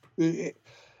been...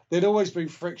 There'd always been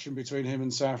friction between him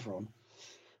and Saffron.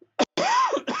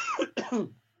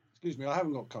 Excuse me, I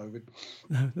haven't got COVID.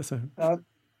 No, that's all right.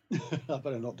 I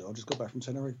better not do. I just got back from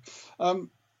Tenerife.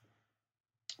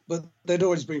 But there'd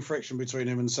always been friction between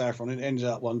him and Saffron. It ended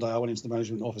up one day I went into the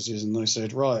management offices and they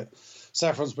said, right,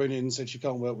 Saffron's been in and said she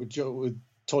can't work with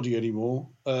Toddy anymore.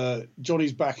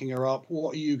 Johnny's backing her up.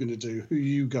 What are you going to do? Who are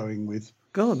you going with?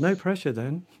 God, no pressure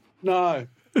then. No.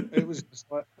 It was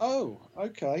just like, oh,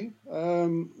 okay.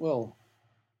 Well.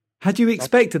 Had you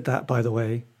expected that, by the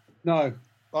way? No,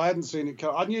 I hadn't seen it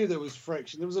come. I knew there was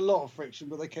friction. There was a lot of friction,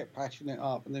 but they kept patching it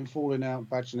up and then falling out and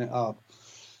patching it up.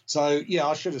 So, yeah,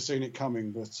 I should have seen it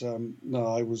coming. But,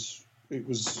 no, it was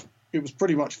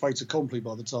pretty much fait accompli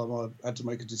by the time I had to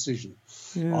make a decision.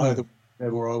 Yeah. Either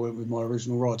or I went with my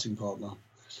original writing partner.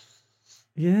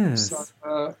 Yes.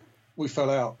 So, we fell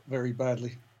out very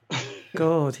badly.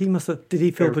 God, he must have... Did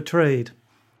he feel betrayed?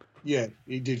 Yeah,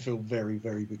 he did feel very,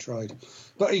 very betrayed.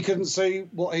 But he couldn't see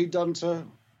what he'd done to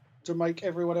make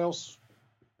everyone else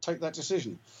take that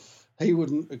decision. He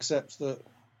wouldn't accept that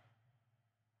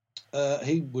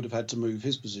he would have had to move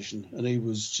his position. And he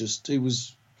was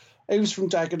from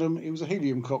Dagenham. He was a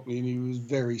helium cockney and he was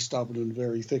very stubborn and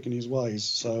very thick in his ways.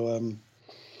 So,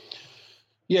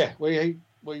 yeah,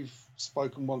 we've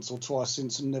spoken once or twice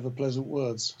since and never pleasant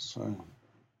words. So...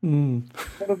 One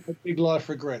of the big life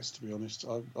regrets, to be honest.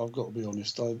 I've got to be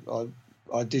honest.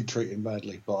 I did treat him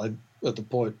badly, but at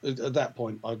that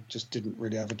point, I just didn't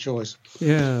really have a choice.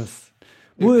 Yes.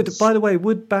 By the way,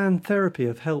 would band therapy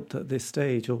have helped at this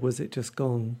stage, or was it just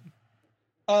gone?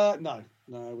 No,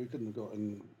 we couldn't have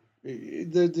gotten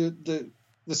the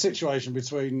situation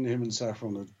between him and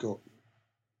Saffron had got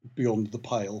beyond the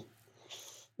pale.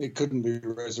 It couldn't be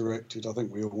resurrected. I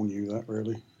think we all knew that,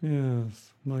 really.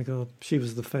 Yes. My God. She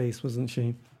was the face, wasn't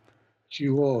she? She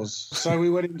was. So we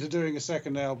went into doing a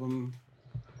second album,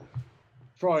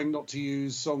 trying not to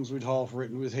use songs we'd half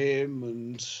written with him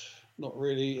and not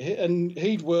really... And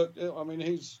he'd worked... I mean,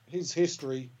 his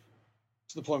history,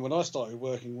 to the point when I started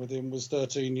working with him, was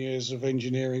 13 years of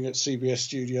engineering at CBS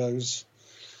Studios,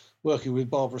 working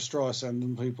with Barbara Streisand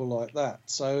and people like that.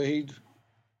 So he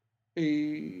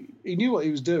knew what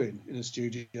he was doing in a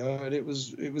studio, and it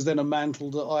was then a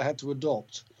mantle that I had to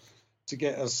adopt to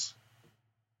get us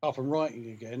up and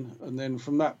writing again. And then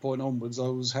from that point onwards, I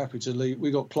was happy to leave. We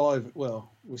got Clive.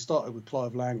 Well, we started with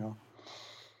Clive Langer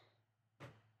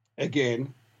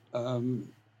again, having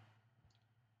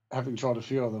tried a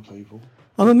few other people.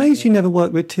 I'm amazed you never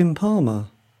worked with Tim Palmer.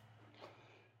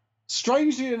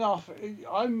 Strangely enough,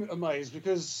 I'm amazed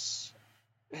because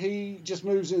he just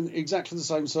moves in exactly the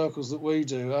same circles that we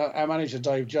do. Our manager,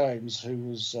 Dave James, who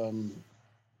was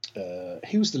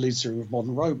he was the lead singer of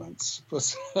Modern Romance,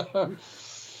 but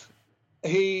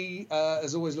he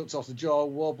has always looked after Joel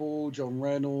Wobble, John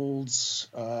Reynolds,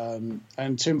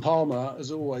 and Tim Palmer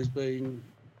has always worked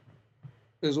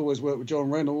with John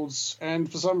Reynolds,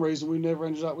 and for some reason we never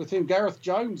ended up with him. Gareth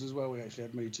Jones as well, we actually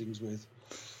had meetings with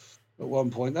at one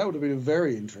point. That would have been a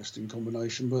very interesting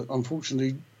combination, but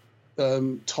unfortunately,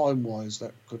 time-wise,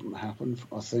 that couldn't happen,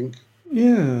 I think.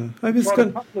 Yeah. A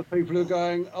couple of people who are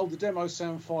going, oh, the demos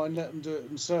sound fine, let them do it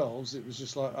themselves. It was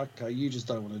just like, okay, you just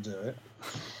don't want to do it.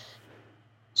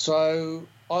 So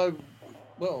at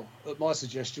my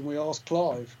suggestion, we asked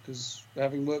Clive, because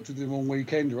having worked with him on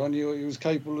Weekender, I knew he was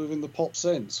capable of in the pop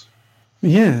sense.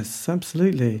 Yes,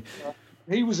 absolutely.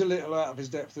 He was a little out of his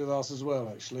depth with us as well,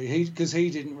 actually, because he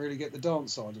didn't really get the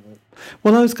dance side of it.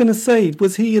 Well, I was going to say,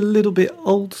 was he a little bit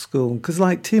old school? Because,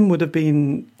 like, Tim would have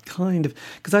been kind of...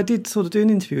 Because I did sort of do an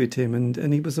interview with Tim,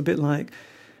 and he was a bit like...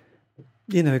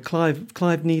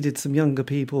 Clive needed some younger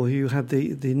people who had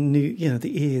the new,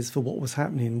 the ears for what was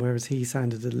happening, whereas he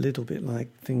sounded a little bit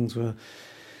like things were,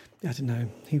 I don't know,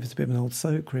 he was a bit of an old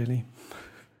soak, really.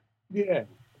 Yeah.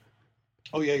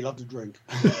 Oh yeah, he loved to drink.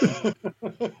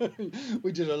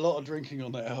 We did a lot of drinking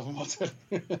on that album, I'll tell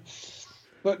you.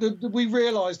 But we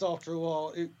realised after a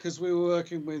while, because we were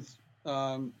working with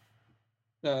Alan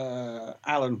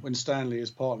Winstanley as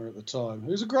partner at the time,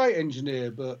 who's a great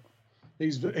engineer, but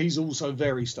he's also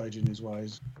very stage in his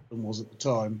ways and was at the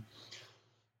time.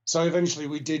 So eventually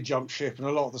we did jump ship, and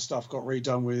a lot of the stuff got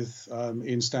redone with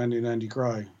Ian Stanley and Andy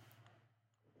Gray.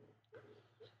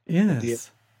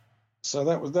 Yes. So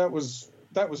that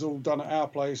was all done at our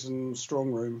place and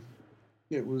Strong Room.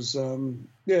 It was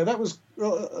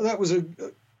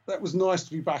that was nice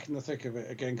to be back in the thick of it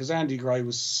again, because Andy Gray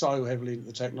was so heavily into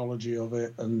the technology of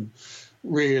it and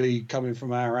really coming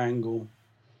from our angle.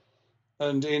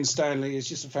 And Ian Stanley is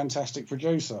just a fantastic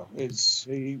producer.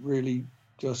 He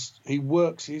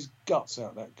works his guts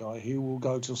out, that guy. He will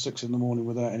go till 6 a.m.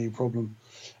 without any problem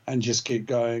and just keep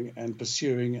going and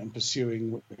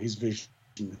pursuing his vision.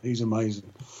 He's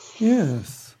amazing.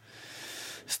 Yes.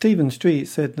 Stephen Street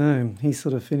said no. He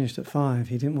sort of finished at 5.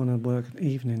 He didn't want to work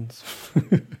evenings.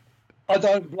 I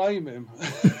don't blame him.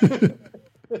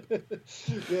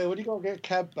 Yeah, when you got to get a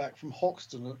cab back from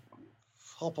Hoxton at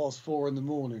 4:30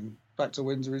 a.m. back to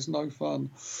Windsor is no fun.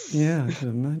 Yeah, I can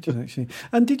imagine, actually.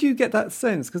 And did you get that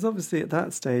sense? Because obviously at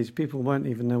that stage, people won't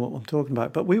even know what I'm talking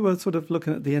about. But we were sort of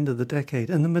looking at the end of the decade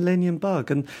and the Millennium Bug.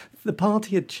 And the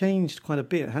party had changed quite a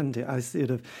bit, hadn't it? I sort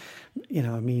of,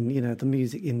 the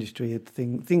music industry,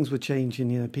 things were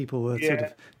changing, people were sort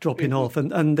of dropping off.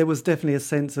 And there was definitely a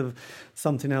sense of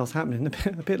something else happening.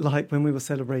 A bit like when we were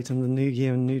celebrating the new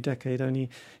year and new decade only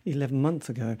 11 months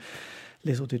ago.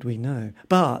 Little did we know.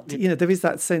 But, there is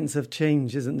that sense of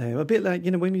change, isn't there? A bit like,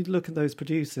 when you look at those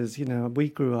producers, we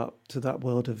grew up to that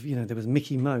world of, there was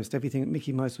Mickey Most. Everything that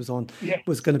Mickey Most was on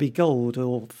was going to be gold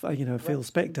or, Phil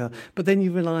Spector. But then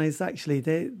you realise, actually,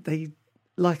 they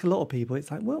like a lot of people, it's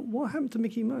like, well, what happened to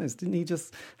Mickey Most? Didn't he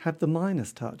just have the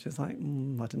Minus touch? It's like, I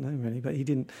don't know, really. But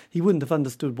he wouldn't have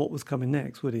understood what was coming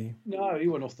next, would he? No, he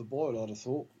went off the boil, I'd have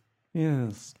thought.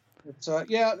 Yes. But,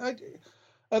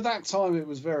 at that time, it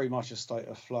was very much a state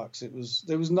of flux.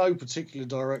 There was no particular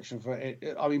direction for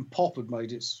it. I mean, pop had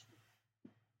made it's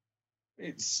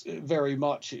very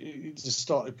much. It just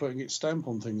started putting its stamp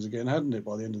on things again, hadn't it?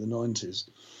 By the end of the 90s,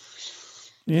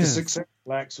 the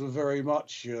successful acts were very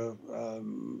much your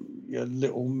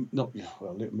Little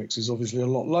Mix is obviously a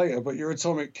lot later, but your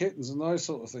Atomic Kittens and those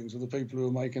sort of things were the people who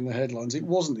were making the headlines. It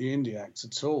wasn't the indie acts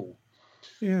at all.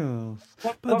 Yeah,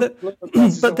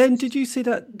 but then did you see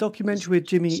that documentary with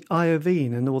Jimmy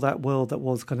Iovine and all that world that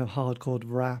was kind of hardcore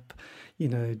rap,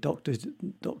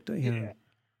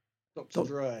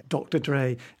 Dr.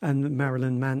 Dre and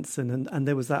Marilyn Manson, and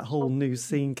there was that whole new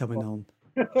scene coming on.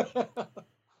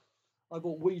 I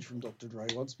bought weed from Dr. Dre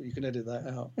once, but you can edit that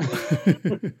out.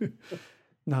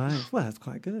 Nice. Well, that's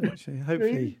quite good, actually.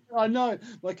 Hopefully. I know.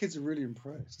 My kids are really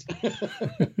impressed.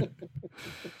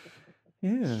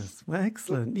 Yes, well,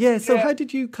 excellent. Yeah, so how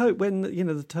did you cope when,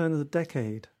 the turn of the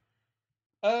decade?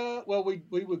 Well,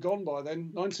 we were gone by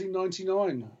then,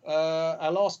 1999.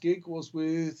 Our last gig was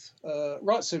with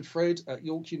Right Said Fred at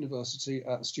York University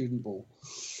at a student ball.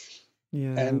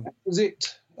 Yeah. And that was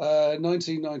it,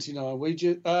 1999. We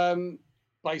just,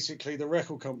 basically, the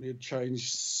record company had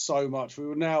changed so much. We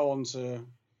were now on to,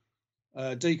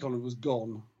 Deacon was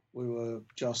gone. We were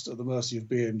just at the mercy of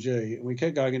BMG, and we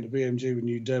kept going into BMG with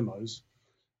new demos.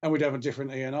 And we'd have a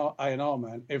different A&R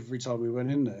man every time we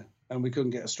went in there. And we couldn't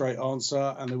get a straight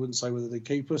answer, and they wouldn't say whether they'd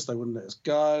keep us. They wouldn't let us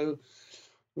go.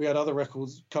 We had other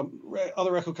record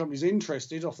companies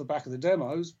interested off the back of the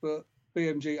demos, but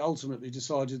BMG ultimately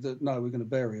decided that, no, we're going to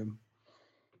bury them.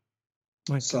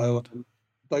 So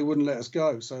they wouldn't let us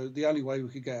go. So the only way we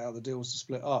could get out of the deal was to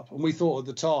split up. And we thought at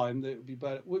the time that it would be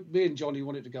better. Me and Johnny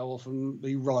wanted to go off and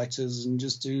be writers and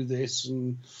just do this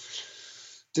and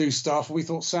do stuff. We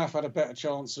thought Saf had a better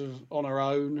chance of on her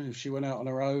own if she went out on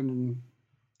her own and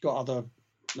got other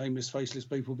nameless, faceless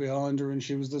people behind her, and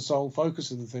she was the sole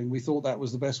focus of the thing. We thought that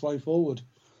was the best way forward.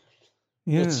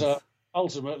 Yes. But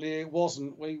ultimately, it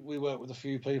wasn't. We worked with a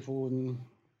few people, and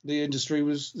the industry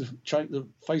was the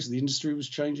face of the industry was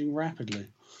changing rapidly.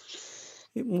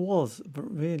 It was, but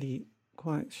really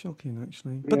quite shocking,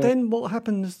 actually. But then what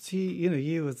happens to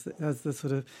you as the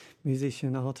sort of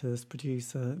musician, artist,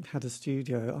 producer, had a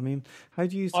studio? I mean, how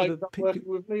do you sort of working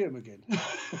with Liam again?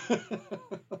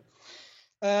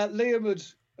 Liam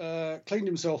had cleaned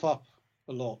himself up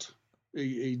a lot.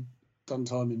 He done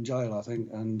time in jail, I think,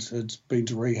 and had been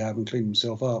to rehab and cleaned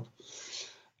himself up.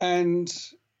 And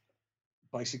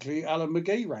basically, Alan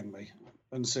McGee rang me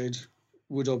and said,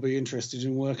 would I be interested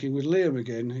in working with Liam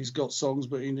again? He's got songs,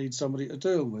 but he needs somebody to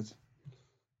do them with.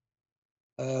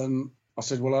 I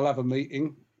said, well, I'll have a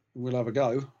meeting. We'll have a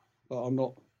go, but I'm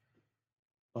not.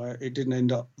 It didn't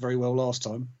end up very well last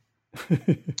time.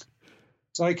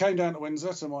 So he came down to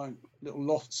Windsor to my little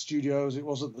loft studio, as it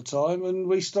was at the time, and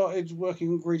we started working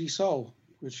on Greedy Soul,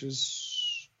 which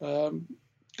was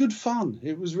good fun.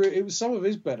 It was some of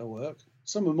his better work,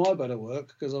 some of my better work,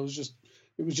 because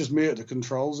it was just me at the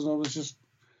controls, and I was just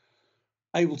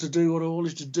able to do what I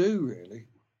wanted to do, really.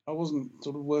 I wasn't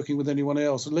sort of working with anyone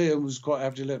else. Liam was quite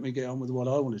happy to let me get on with what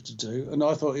I wanted to do, and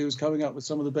I thought he was coming up with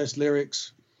some of the best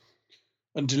lyrics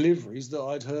and deliveries that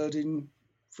I'd heard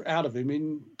out of him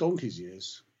in donkey's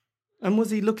years. And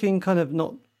was he looking kind of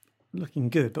not looking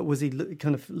good, but was he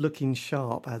kind of looking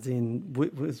sharp? As in,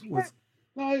 was?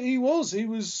 No, he was.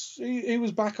 He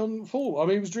was back on full. I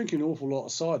mean, he was drinking an awful lot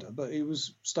of cider, but he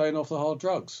was staying off the hard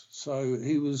drugs. So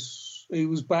he was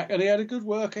back, and he had a good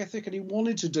work ethic, and he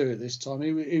wanted to do it this time.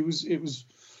 It was.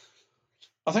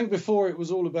 I think before it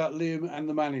was all about Liam and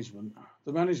the management.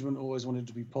 The management always wanted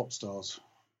to be pop stars.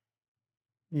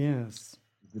 Yes.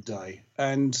 The day,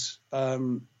 and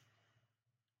so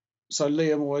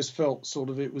Liam always felt sort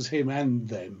of it was him and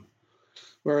them,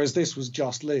 whereas this was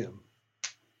just Liam.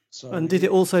 So, and did it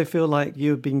also feel like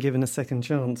you had been given a second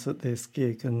chance at this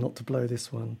gig and not to blow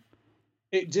this one?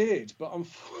 It did, but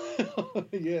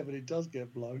yeah, but it does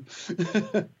get blown.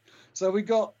 So it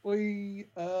got to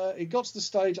the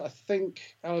stage. I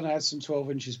think Alan had some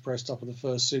 12 inches pressed up of the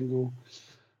first single.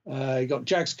 He got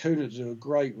Jax Cooner to do a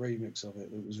great remix of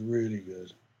it. It was really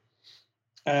good.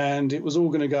 And it was all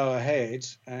going to go ahead,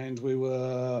 and we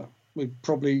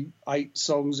probably 8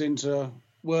 songs into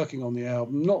working on the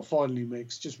album, not finally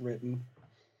mixed, just written.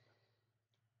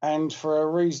 And for a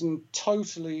reason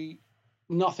totally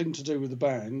nothing to do with the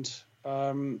band,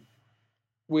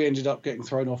 we ended up getting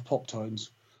thrown off Pop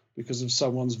Tones because of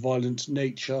someone's violent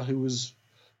nature, who was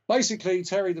basically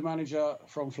Terry, the manager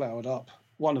from Flowered Up.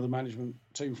 One of the management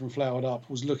team from Flowered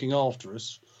Up was looking after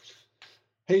us.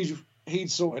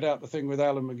 He'd sorted out the thing with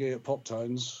Alan McGee at Pop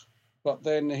Tones, but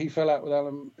then he fell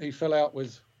out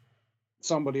with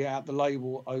somebody at the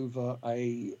label over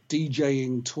a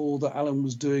DJing tour that Alan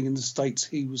was doing in the States.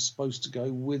 He was supposed to go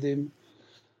with him,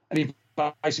 and he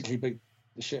basically beat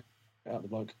the shit out of the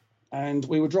bloke. And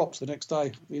we were dropped the next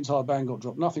day. The entire band got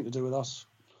dropped. Nothing to do with us.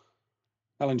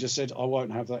 Alan just said, I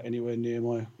won't have that anywhere near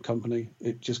my company.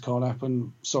 It just can't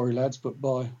happen. Sorry, lads, but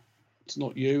bye. It's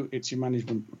not you, it's your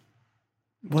management.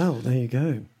 Well, there you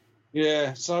go.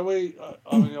 Yeah, so we'd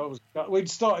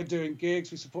started doing gigs.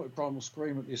 We supported Primal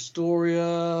Scream at the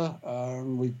Astoria.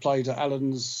 We played at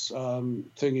Alan's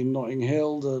thing in Notting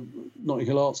Hill, the Notting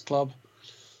Hill Arts Club.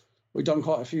 We'd done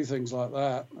quite a few things like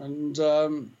that,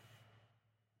 and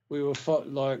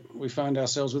we found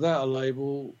ourselves without a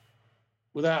label,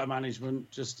 without a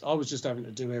management. I was just having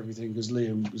to do everything because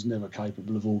Liam was never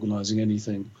capable of organising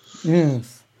anything.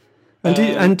 Yes.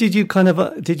 And did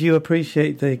you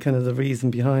appreciate the reason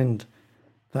behind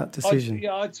that decision?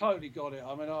 I totally got it.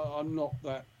 I mean, I'm not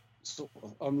that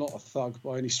I'm not a thug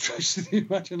by any stretch of the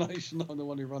imagination. I'm the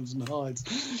one who runs and hides.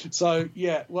 So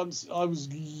yeah, once I was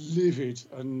livid,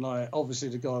 and obviously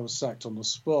the guy was sacked on the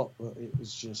spot. But it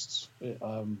was just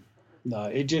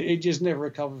it just never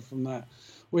recovered from that.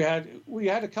 We had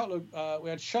a couple of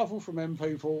we had Shovel from M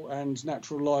People, and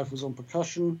Natural Life was on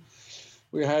percussion.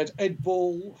 We had Ed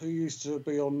Ball, who used to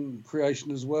be on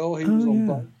Creation as well. He was on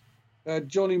bass. We had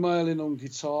Johnny Malin on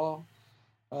guitar,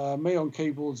 me on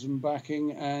keyboards and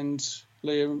backing, and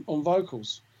Liam on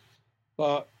vocals.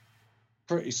 But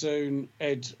pretty soon,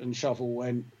 Ed and Shovel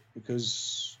went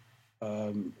because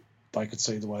they could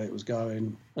see the way it was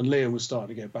going, and Liam was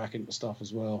starting to get back into stuff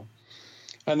as well.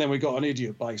 And then we got an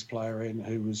idiot bass player in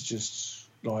who was just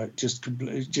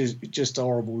a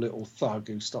horrible little thug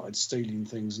who started stealing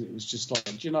things, and it was just like,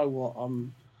 do you know what?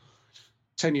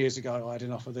 10 years ago I had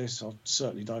enough of this. I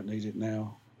certainly don't need it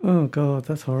now. Oh God,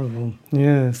 that's horrible.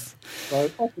 Yes.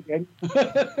 So off again.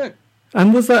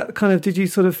 And was that did you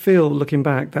sort of feel, looking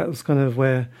back, that was kind of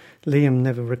where Liam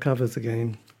never recovers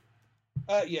again?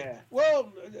 Yeah.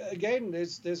 Well, again,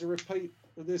 there's a repeat.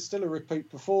 There's still a repeat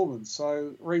performance.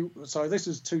 So this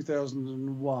is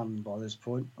 2001 by this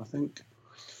point, I think.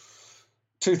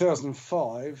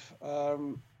 2005,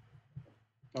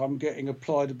 I'm getting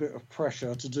applied a bit of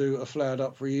pressure to do a Flowered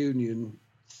Up reunion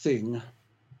thing.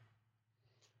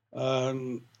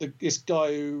 This guy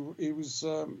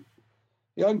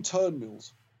he owned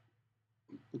Turnmills,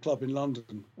 the club in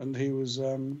London, and he was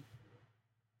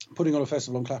putting on a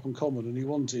festival on Clapham Common, and he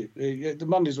wanted the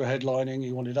Mondays were headlining.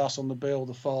 He wanted us on the bill,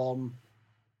 the farm,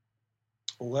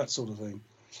 all that sort of thing.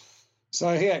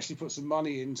 So he actually put some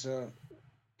money into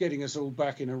getting us all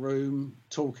back in a room,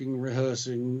 talking,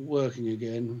 rehearsing, working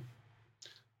again.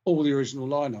 All the original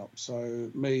lineup. So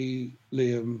me,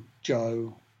 Liam,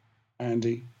 Joe,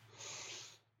 Andy,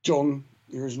 John,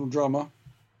 the original drummer,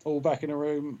 all back in a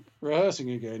room rehearsing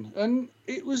again. And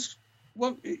it was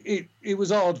it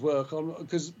was hard work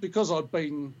because I'd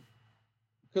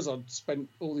spent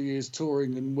all the years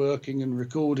touring and working and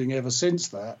recording ever since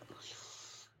that.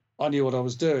 I knew what I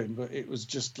was doing, but it was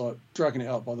just like dragging it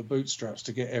up by the bootstraps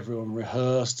to get everyone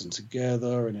rehearsed and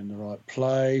together and in the right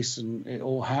place, and it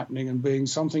all happening and being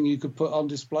something you could put on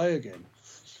display again.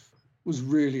 It was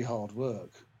really hard work,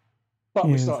 but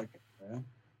we started getting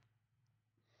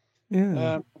there.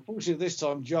 Yeah. Unfortunately, this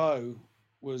time Joe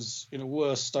was in a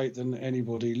worse state than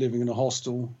anybody, living in a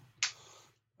hostel,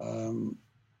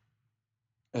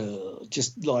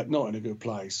 just like not in a good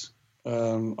place. I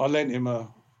lent him a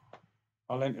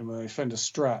Fender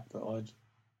Strat that I'd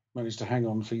managed to hang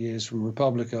on for years from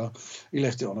Republica. He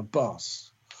left it on a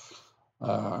bus.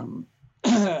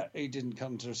 He didn't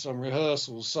come to some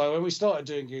rehearsals. So when we started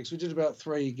doing gigs, we did about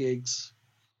 3 gigs.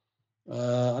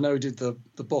 I know we did the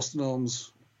Boston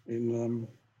Arms in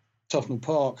Tufnell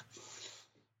Park.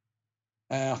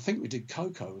 I think we did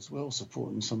Coco as well,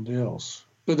 supporting somebody else.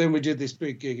 But then we did this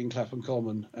big gig in Clapham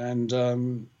Common,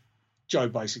 and Joe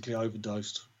basically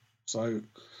overdosed. So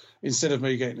instead of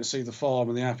me getting to see the farm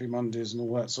and the Happy Mondays and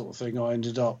all that sort of thing, I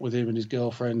ended up with him and his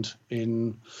girlfriend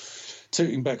in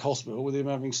Tooting Bec Hospital with him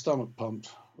having stomach pumped,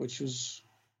 which was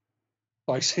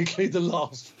basically the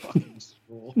last fucking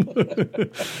straw.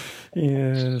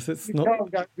 Yes, it's not.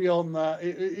 Can't go beyond that.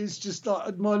 It's just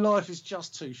like my life is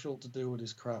just too short to deal with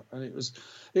this crap. And it was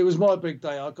my big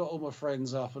day. I got all my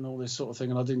friends up and all this sort of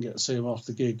thing, and I didn't get to see him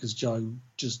after the gig because Joe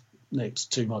just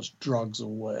nicked too much drugs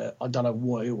or whatever. I don't know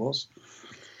what it was.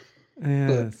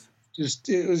 Yes.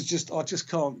 But I just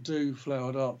can't do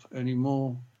Flowered Up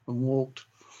anymore, and walked.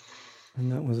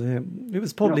 And that was it. It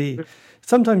was probably,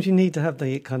 sometimes you need to have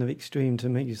the kind of extreme to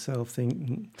make yourself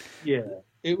think. Yeah,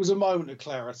 it was a moment of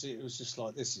clarity. It was just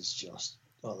like, this is just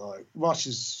like much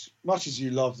as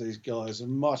you love these guys and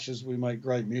much as we make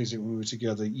great music when we're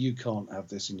together, you can't have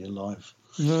this in your life.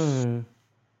 No.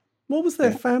 What was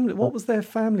their family? What was their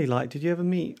family like? Did you ever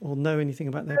meet or know anything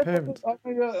about their parents? Joe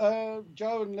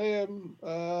and Liam,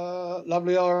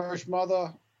 lovely Irish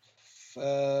mother,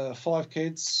 5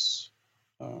 kids.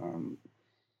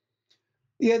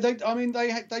 They didn't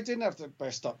have the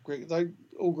best upbringing. They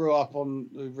all grew up on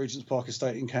the Regent's Park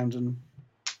estate in Camden,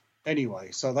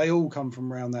 anyway. So they all come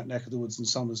from around that neck of the woods in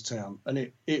Somerstown, and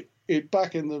it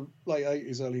back in the late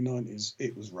 80s, early 90s,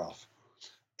 it was rough.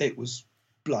 It was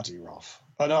bloody rough.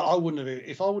 And I wouldn't have,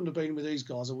 if I wouldn't have been with these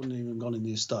guys, I wouldn't have even gone in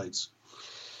the estates.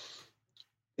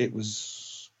 It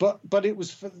was, but it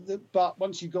was but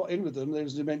once you got in with them, there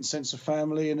was an immense sense of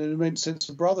family and an immense sense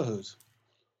of brotherhood.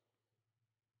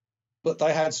 But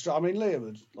they had,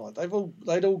 Liam had,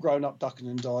 they'd all grown up ducking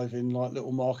and diving, like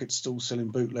little market stalls selling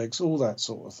bootlegs, all that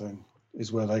sort of thing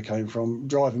is where they came from,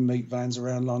 driving meat vans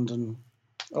around London.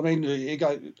 You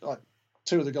go, like,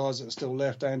 2 of the guys that are still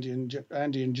left, Andy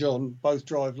and John, both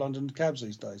drive London cabs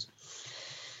these days.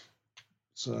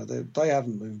 So they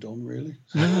haven't moved on, really.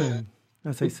 No,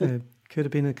 as they said, could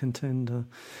have been a contender.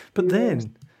 But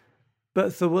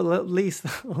at least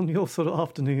on your sort of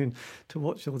afternoon to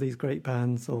watch all these great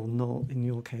bands, or not in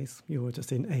your case, you were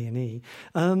just in A&E.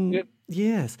 Yep.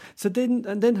 Yes. So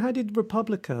then how did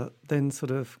Republica then sort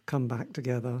of come back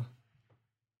together?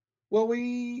 Well,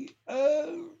 we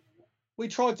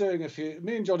tried doing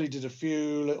me and Johnny did a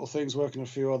few little things, working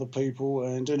with a few other people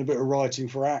and doing a bit of writing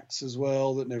for acts as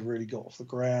well that never really got off the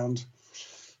ground.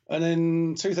 And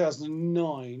in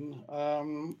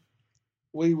 2009,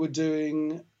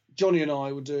 Johnny and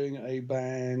I were doing a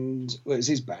band, well, it's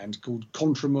his band called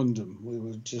Contramundum. We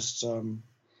were just,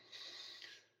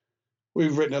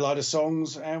 we've written a load of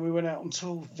songs and we went out on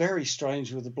tour, very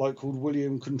strange, with a bloke called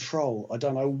William Control. I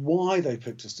don't know why they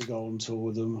picked us to go on tour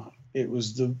with them. It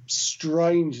was the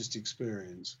strangest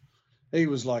experience. He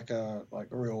was like a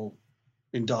real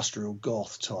industrial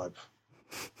goth type.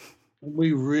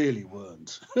 We really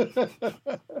weren't.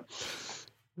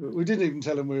 We didn't even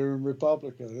tell him we were in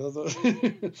Republica.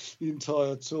 The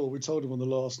entire tour. We told him on the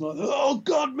last night, oh,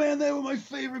 God, man, they were my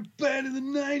favourite band in the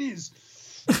 90s.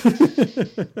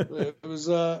 It was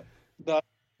a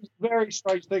very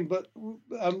strange thing. But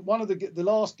one of the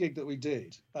last gig that we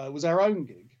did was our own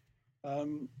gig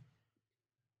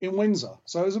in Windsor.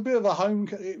 So it was a bit of a home...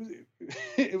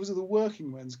 It was at the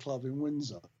Working Men's Club in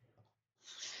Windsor.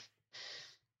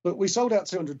 But we sold out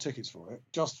 200 tickets for it,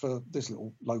 just for this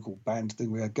little local band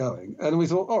thing we had going. And we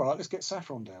thought, all right, let's get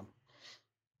Saffron down.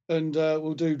 And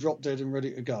we'll do Drop Dead and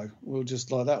Ready to Go. We'll just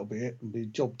that'll be it and be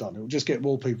job done. It'll just get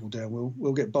more people down.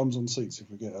 We'll get bums on seats if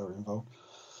we get her involved.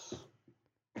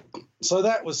 So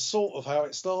that was sort of how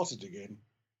it started again.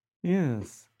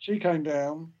 Yes. She came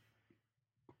down,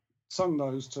 sung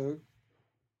those two,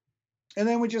 and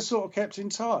then we just sort of kept in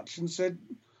touch and said,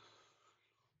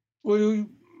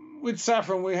 with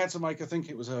Saffron, we had to make her think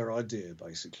it was her idea,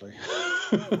 basically.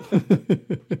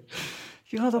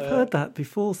 God, I've heard that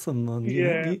before. Someone,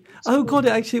 yeah.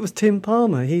 Actually, it was Tim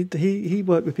Palmer. He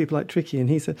worked with people like Tricky, and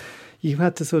he said you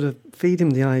had to sort of feed him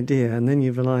the idea, and then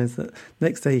you realise that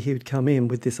next day he would come in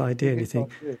with this idea, and you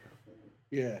think,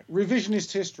 yeah,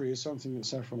 revisionist history is something that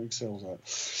Saffron excels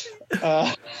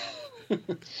at.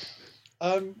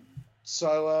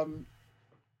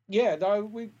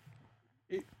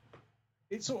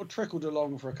 It sort of trickled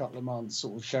along for a couple of months,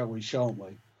 sort of shall we, shan't we?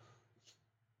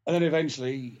 And then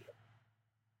eventually,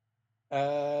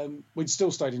 we'd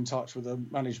still stayed in touch with the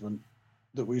management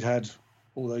that we'd had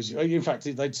all those years. In fact,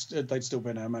 they'd still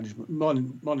been our management,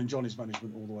 mine and Johnny's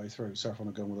management all the way through. Saffron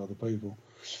had gone with other people,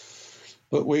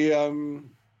 but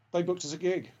they booked us a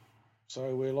gig,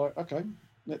 so we're like, okay,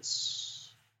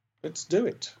 let's do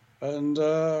it, and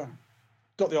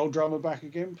got the old drummer back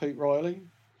again, Pete Riley,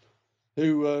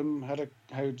 who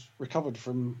had recovered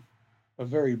from a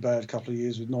very bad couple of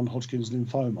years with non-Hodgkin's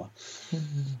lymphoma.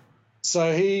 Mm-hmm.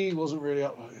 So he wasn't really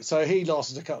up. So he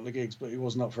lasted a couple of gigs, but he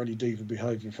wasn't up for any diva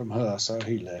behaviour from her, so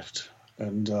he left.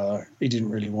 And he didn't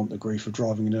really want the grief of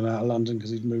driving in and out of London because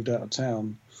he'd moved out of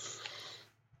town.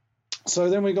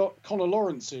 So then we got Connor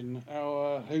Lawrence in,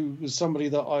 who was somebody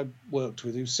that I worked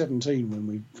with. He was 17 when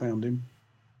we found him.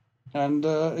 And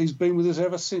he's been with us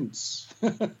ever since.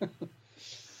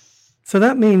 So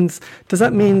does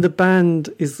that mean the band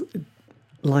is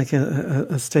like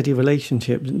a steady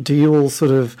relationship? Do you all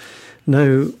sort of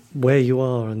know where you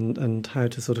are and how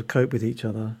to sort of cope with each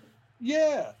other?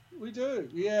 Yeah, we do.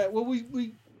 Yeah, well,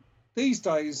 we these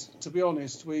days, to be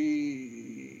honest,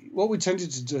 what we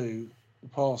tended to do the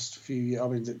past few years, I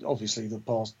mean, obviously the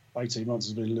past 18 months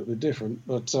has been a little bit different,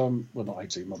 but, well, not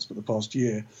 18 months, but the past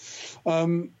year.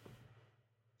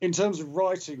 In terms of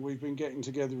writing, we've been getting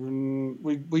together and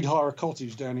we'd hire a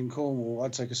cottage down in Cornwall.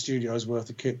 I'd take a studio's worth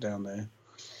of kit down there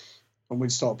and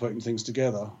we'd start putting things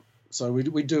together. So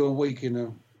we'd do a week in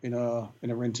a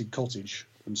rented cottage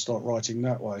and start writing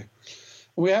that way.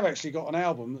 And we have actually got an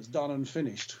album that's done and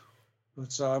finished,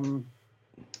 but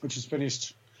which is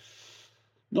finished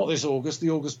not this August, the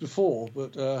August before,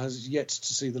 but has yet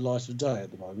to see the light of day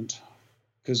at the moment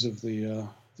because of the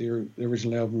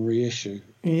original album reissue.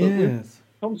 Yes.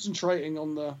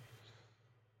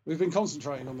 We've been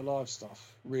concentrating on the live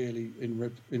stuff really in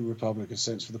Republic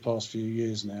sense for the past few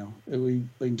years now. We've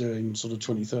been doing sort of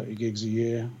 20-30 gigs a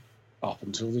year up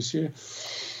until this year.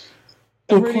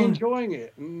 And really enjoying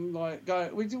it. And like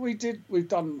we've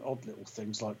done odd little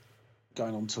things like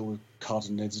going on tour with Cud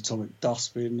and Ned's Atomic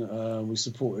Dustbin. We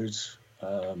supported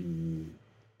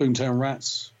Boomtown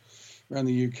Rats around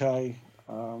the UK.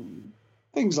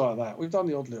 Things like that. We've done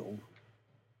the odd little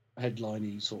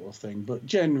headline-y sort of thing, but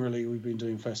generally we've been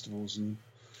doing festivals and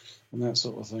that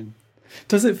sort of thing.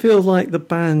 Does it feel like the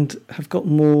band have got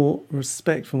more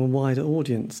respect from a wider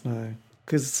audience now?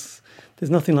 Because there's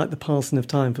nothing like the passing of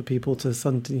time for people to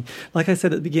suddenly, like I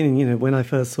said at the beginning, when I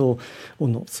first heard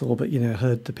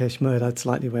Depeche Mode, I'd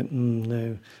slightly went,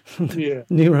 no, yeah.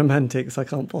 New Romantics, I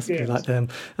can't possibly like them.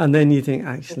 And then you think,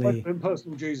 actually... When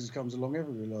Personal Jesus comes along,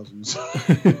 everybody loves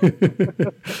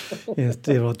them. Yes,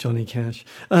 dear old Johnny Cash.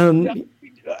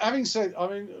 Having said, I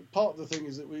mean, part of the thing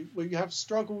is that we have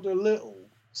struggled a little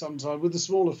sometimes with the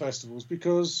smaller festivals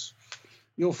because...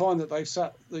 you'll find that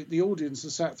the audience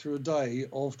has sat through a day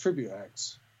of tribute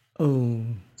acts. Oh.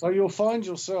 So you'll find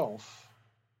yourself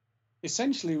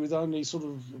essentially with only sort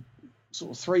of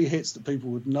three hits that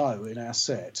people would know in our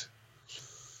set,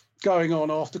 going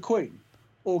on after Queen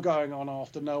or going on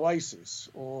after Oasis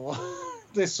or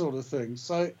this sort of thing.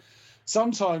 So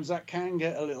sometimes that can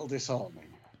get a little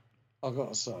disheartening, I've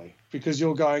got to say, because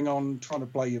you're going on trying to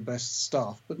play your best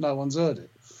stuff, but no one's heard it.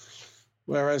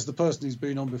 Whereas the person who's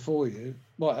been on before you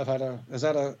might have had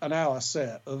an hour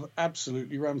set of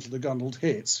absolutely run-to-the-gunnelled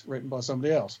hits written by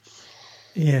somebody else.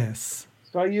 Yes.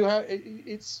 So you have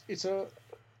it's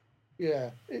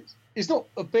not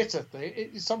a bitter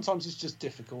thing. Sometimes it's just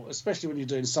difficult, especially when you're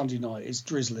doing Sunday night. It's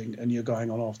drizzling and you're going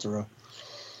on after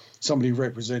somebody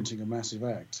representing a massive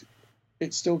act.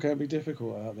 It still can be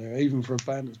difficult out there, even for a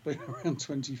band that's been around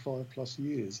 25 plus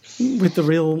years. With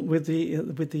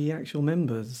the actual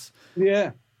members.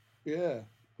 Yeah.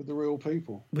 with the real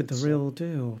people. With the real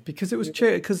deal. Because it was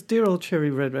because dear old Cherry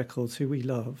Red Records, who we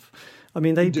love, I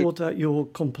mean, they brought out your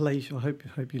compilation. I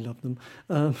hope you love them.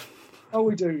 Oh,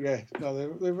 we do, yeah. No,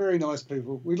 they're very nice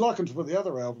people. We'd like them to put the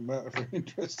other album out if you're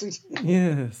interested.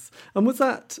 Yes. And was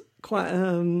that quite,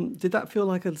 did that feel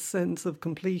like a sense of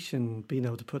completion, being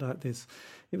able to put out this?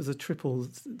 It was a triple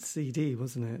CD,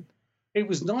 wasn't it? It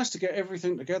was nice to get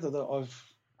everything together that I've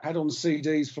had on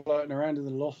CDs floating around in the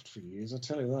loft for years. I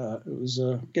tell you that. It was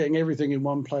getting everything in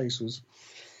one place was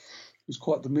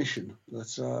quite the mission.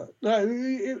 But no,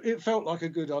 it felt like a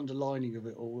good underlining of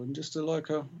it all, and just it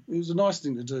was a nice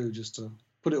thing to do, just to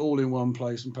put it all in one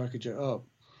place and package it up.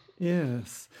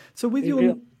 Yes. So with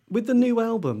with the new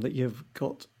album that you've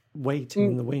got waiting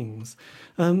in the wings,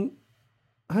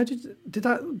 how did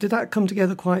that come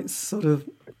together quite sort of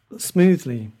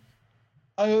smoothly?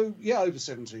 Oh yeah, over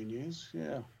 17 years.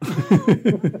 Yeah.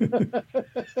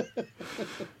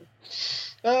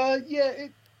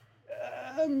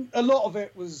 A lot of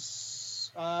it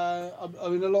was. A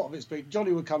lot of it's been.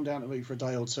 Johnny would come down to me for a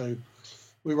day or two.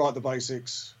 We write the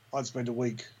basics. I'd spend a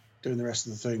week doing the rest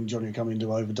of the thing. Johnny would come in to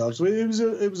overdubs.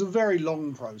 It was a very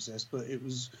long process, but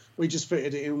we just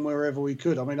fitted it in wherever we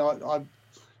could. I mean,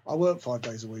 I work 5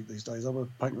 days a week these days. I'm a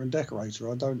painter and decorator.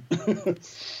 I don't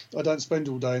I don't spend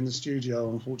all day in the studio,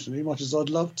 unfortunately, much as I'd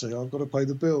love to. I've got to pay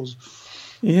the bills.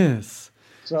 Yes.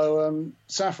 So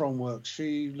Saffron works.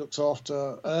 She looks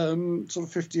after sort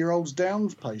of 50-year-olds Down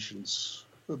patients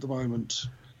at the moment.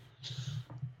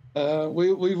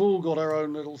 We've all got our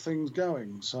own little things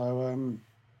going. So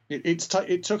it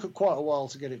took quite a while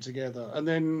to get it together. And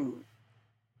then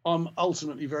I'm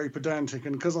ultimately very pedantic.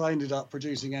 And because I ended up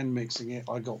producing and mixing it,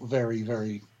 I got very,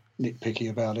 very nitpicky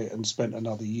about it and spent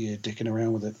another year dicking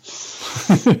around with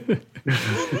it.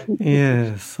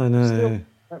 Yes, I know.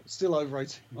 That was still over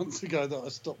 18 months ago that I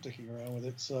stopped dicking around with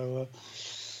it. So,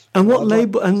 and what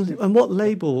label and what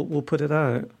label will put it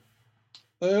out?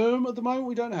 At the moment,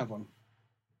 we don't have one.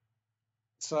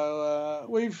 So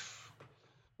we've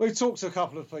talked to a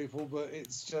couple of people, but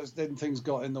it's just then things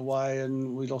got in the way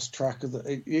and we lost track of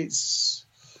it.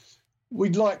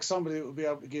 We'd like somebody that would be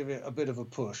able to give it a bit of a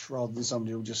push rather than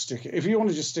somebody who'll just stick it. If you want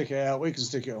to just stick it out, we can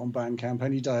stick it on Bandcamp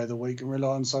any day of the week and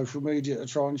rely on social media to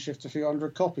try and shift a few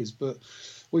hundred copies. But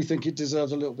we think it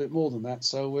deserves a little bit more than that.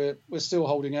 So we're still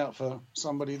holding out for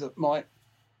somebody that might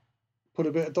put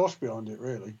a bit of dosh behind it,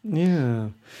 really.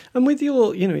 Yeah. And with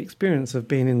your, experience of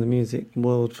being in the music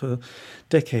world for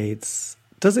decades,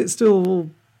 does it still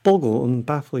boggle and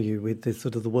baffle you with this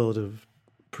sort of the world of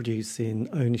producing,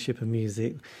 ownership of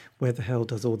music, where the hell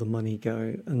does all the money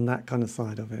go, and that kind of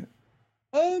side of it?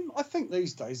 I think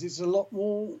these days it's a lot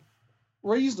more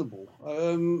reasonable.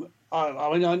 I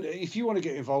mean, if you want to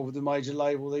get involved with a major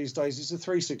label these days, it's a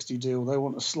 360 deal. They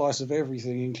want a slice of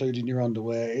everything, including your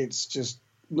underwear. It's just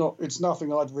it's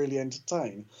nothing I'd really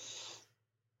entertain.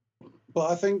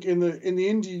 But I think in the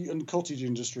indie and cottage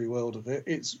industry world of it,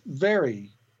 it's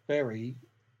very, very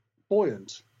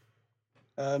buoyant.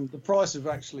 The price of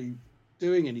actually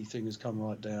doing anything has come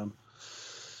right down.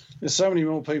 There's so many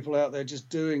more people out there just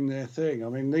doing their thing. I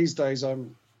mean, these days I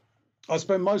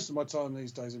spend most of my time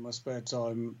these days in my spare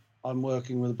time. I'm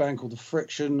working with a band called The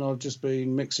Friction. I've just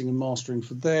been mixing and mastering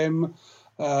for them.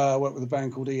 I work with a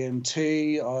band called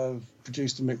EMT. I've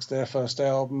produced and mixed their first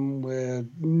album. We're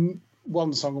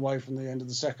one song away from the end of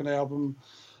the second album.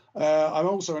 I'm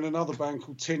also in another band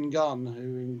called Tin Gun,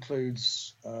 who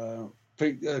includes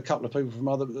a couple of people from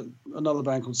another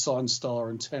band called Sign Star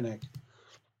and Tenek.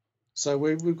 So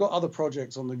we've got other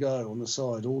projects on the go on the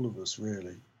side, all of us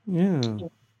really. Yeah.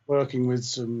 Working with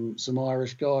some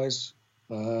Irish guys.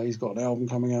 He's got an album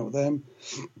coming out with them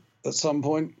at some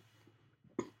point,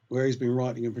 where he's been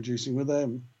writing and producing with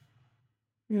them.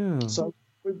 Yeah. So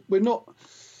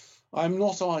I'm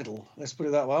not idle, let's put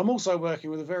it that way. I'm also working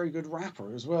with a very good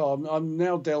rapper as well. I'm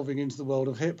now delving into the world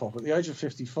of hip hop at the age of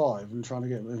 55 and trying to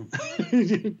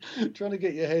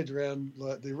get your head around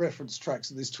like the reference tracks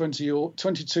that this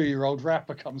 22-year-old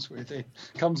rapper comes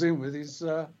in with is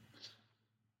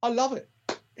I love it.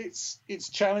 It's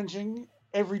challenging.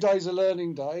 Every day's a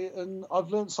learning day, and I've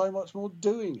learned so much more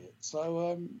doing it.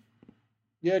 So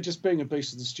yeah, just being a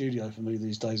beast of the studio for me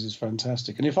these days is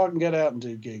fantastic. And if I can get out and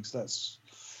do gigs,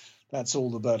 that's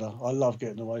all the better. I love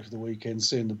getting away for the weekend,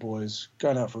 seeing the boys,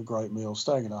 going out for a great meal,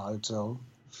 staying in a hotel,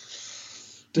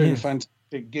 doing a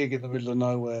fantastic gig in the middle of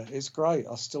nowhere. It's great.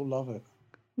 I still love it.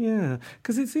 Yeah,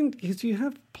 because you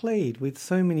have played with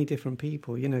so many different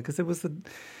people, because there was the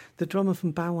drummer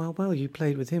from Bow Wow Wow. You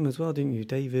played with him as well, didn't you,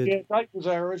 David? Yeah, Dave was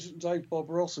our original. Dave Bob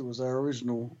Rosser was our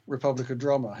original Republica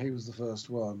drummer. He was the first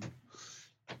one.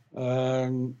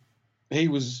 he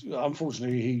was,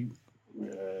 unfortunately,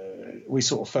 we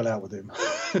sort of fell out with him.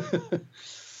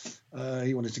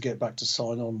 He wanted to get back to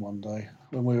sign on one day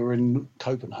when we were in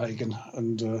Copenhagen,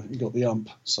 and he got the ump,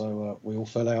 so we all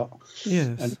fell out.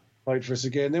 Yes. And played for us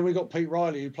again. Then we got Pete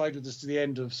Riley, who played with us to the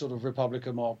end of sort of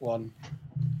Republica Mark 1.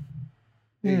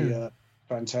 Yeah.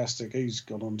 Fantastic. He's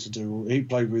gone on to do. He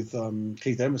played with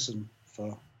Keith Emerson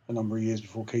for a number of years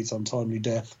before Keith's untimely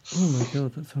death. Oh my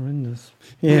God, that's horrendous.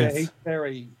 Yes. Yeah,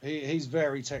 he's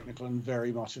very technical and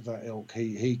very much of that ilk.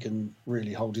 He can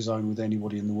really hold his own with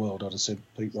anybody in the world. I'd have said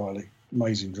Pete Riley,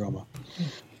 amazing drummer.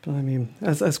 But I mean,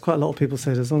 as quite a lot of people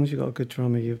said, as long as you've got a good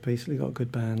drummer, you've basically got a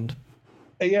good band.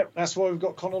 Yeah, that's why we've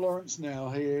got Conor Lawrence now.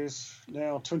 He is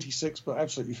now 26, but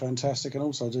absolutely fantastic, and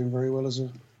also doing very well as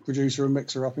a producer and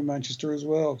mixer up in Manchester as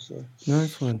well. So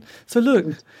nice one. So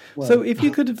look, so if you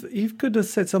could have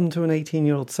said something to an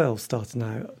 18-year-old self starting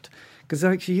out, because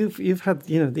actually you've had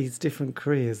these different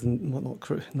careers and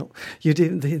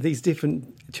these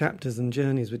different chapters and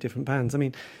journeys with different bands. I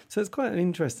mean, so it's quite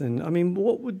interesting. I mean,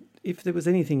 if there was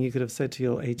anything you could have said to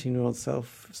your 18-year-old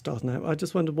self starting out? I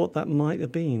just wondered what that might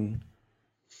have been.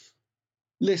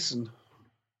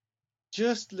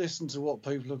 Just listen to what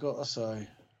people have got to say,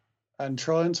 and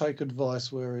try and take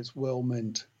advice where it's well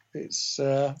meant. It's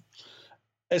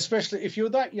especially if you're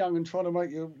that young and trying to make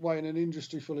your way in an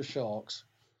industry full of sharks.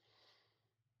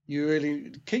 You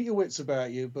really keep your wits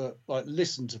about you, but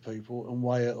listen to people and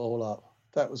weigh it all up.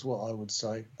 That was what I would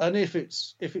say. And if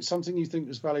it's something you think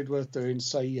is valid, worth doing,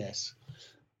 say yes.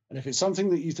 And if it's something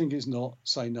that you think is not,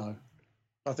 say no.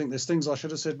 I think there's things I should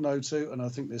have said no to, and I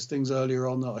think there's things earlier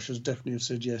on that I should definitely have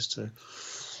said yes to.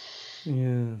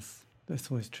 Yes, that's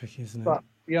always tricky, isn't it? But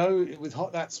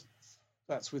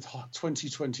that's with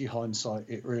 2020 hindsight.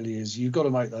 It really is. You've got to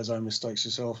make those own mistakes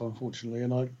yourself, unfortunately,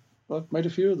 and I've made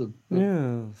a few of them.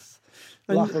 Yes.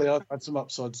 Luckily, I've had some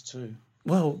upsides too.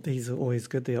 Well, these are always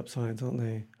good, the upsides, aren't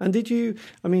they? And did you?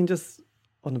 I mean, just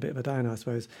on a bit of a downer, I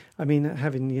suppose. I mean,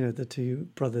 having the two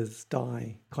brothers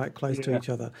die quite close to each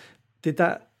other. Did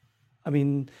that, I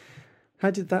mean,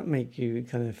 how did that make you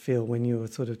kind of feel when you were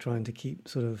sort of trying to keep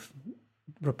sort of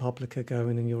Republica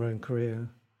going in your own career?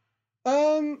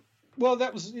 Well,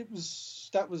 that was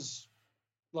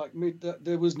like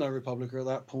there was no Republica at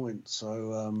that point.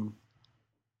 So,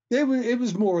 it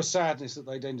was more a sadness that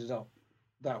they'd ended up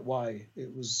that way.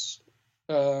 It was,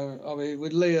 I mean,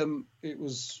 with Liam,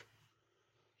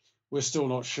 we're still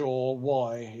not sure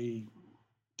why he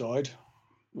died.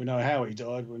 We know how he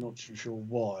died. We're not too sure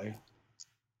why.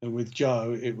 And with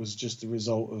Joe, it was just the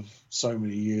result of so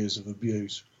many years of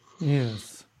abuse.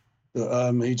 Yes.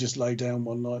 That he just lay down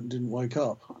one night and didn't wake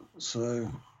up. So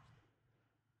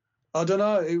I don't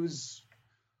know.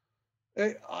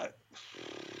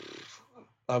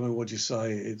 I mean, what do you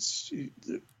say?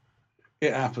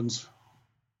 It happens.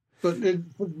 But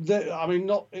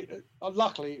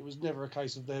luckily, it was never a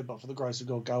case of there, but for the grace of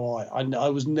God, go I. I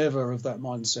was never of that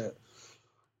mindset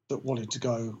that wanted to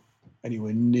go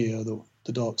anywhere near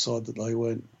the dark side that they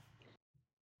went.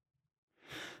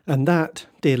 And that,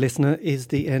 dear listener, is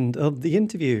the end of the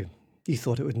interview. You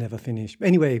thought it would never finish.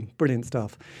 Anyway, brilliant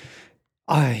stuff.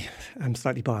 I am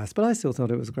slightly biased, but I still thought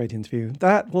it was a great interview.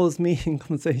 That was me in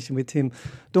conversation with Tim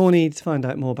Dorney to find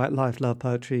out more about life, love,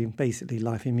 poetry, basically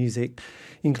life in music,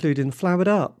 including Flowered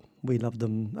Up. We love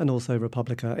them, and also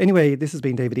Republica. Anyway, this has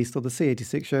been David Eastaugh, the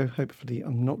C86 Show. Hopefully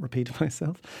I'm not repeating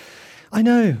myself. I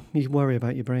know you worry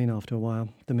about your brain after a while,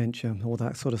 dementia, all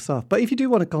that sort of stuff. But if you do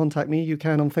want to contact me, you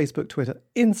can on Facebook, Twitter,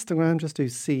 Instagram. Just do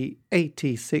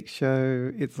C86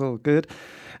 Show. It's all good.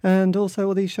 And also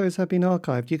all these shows have been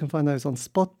archived. You can find those on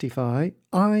Spotify,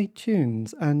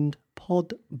 iTunes and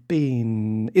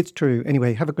Podbean. It's true.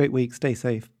 Anyway, have a great week. Stay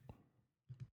safe.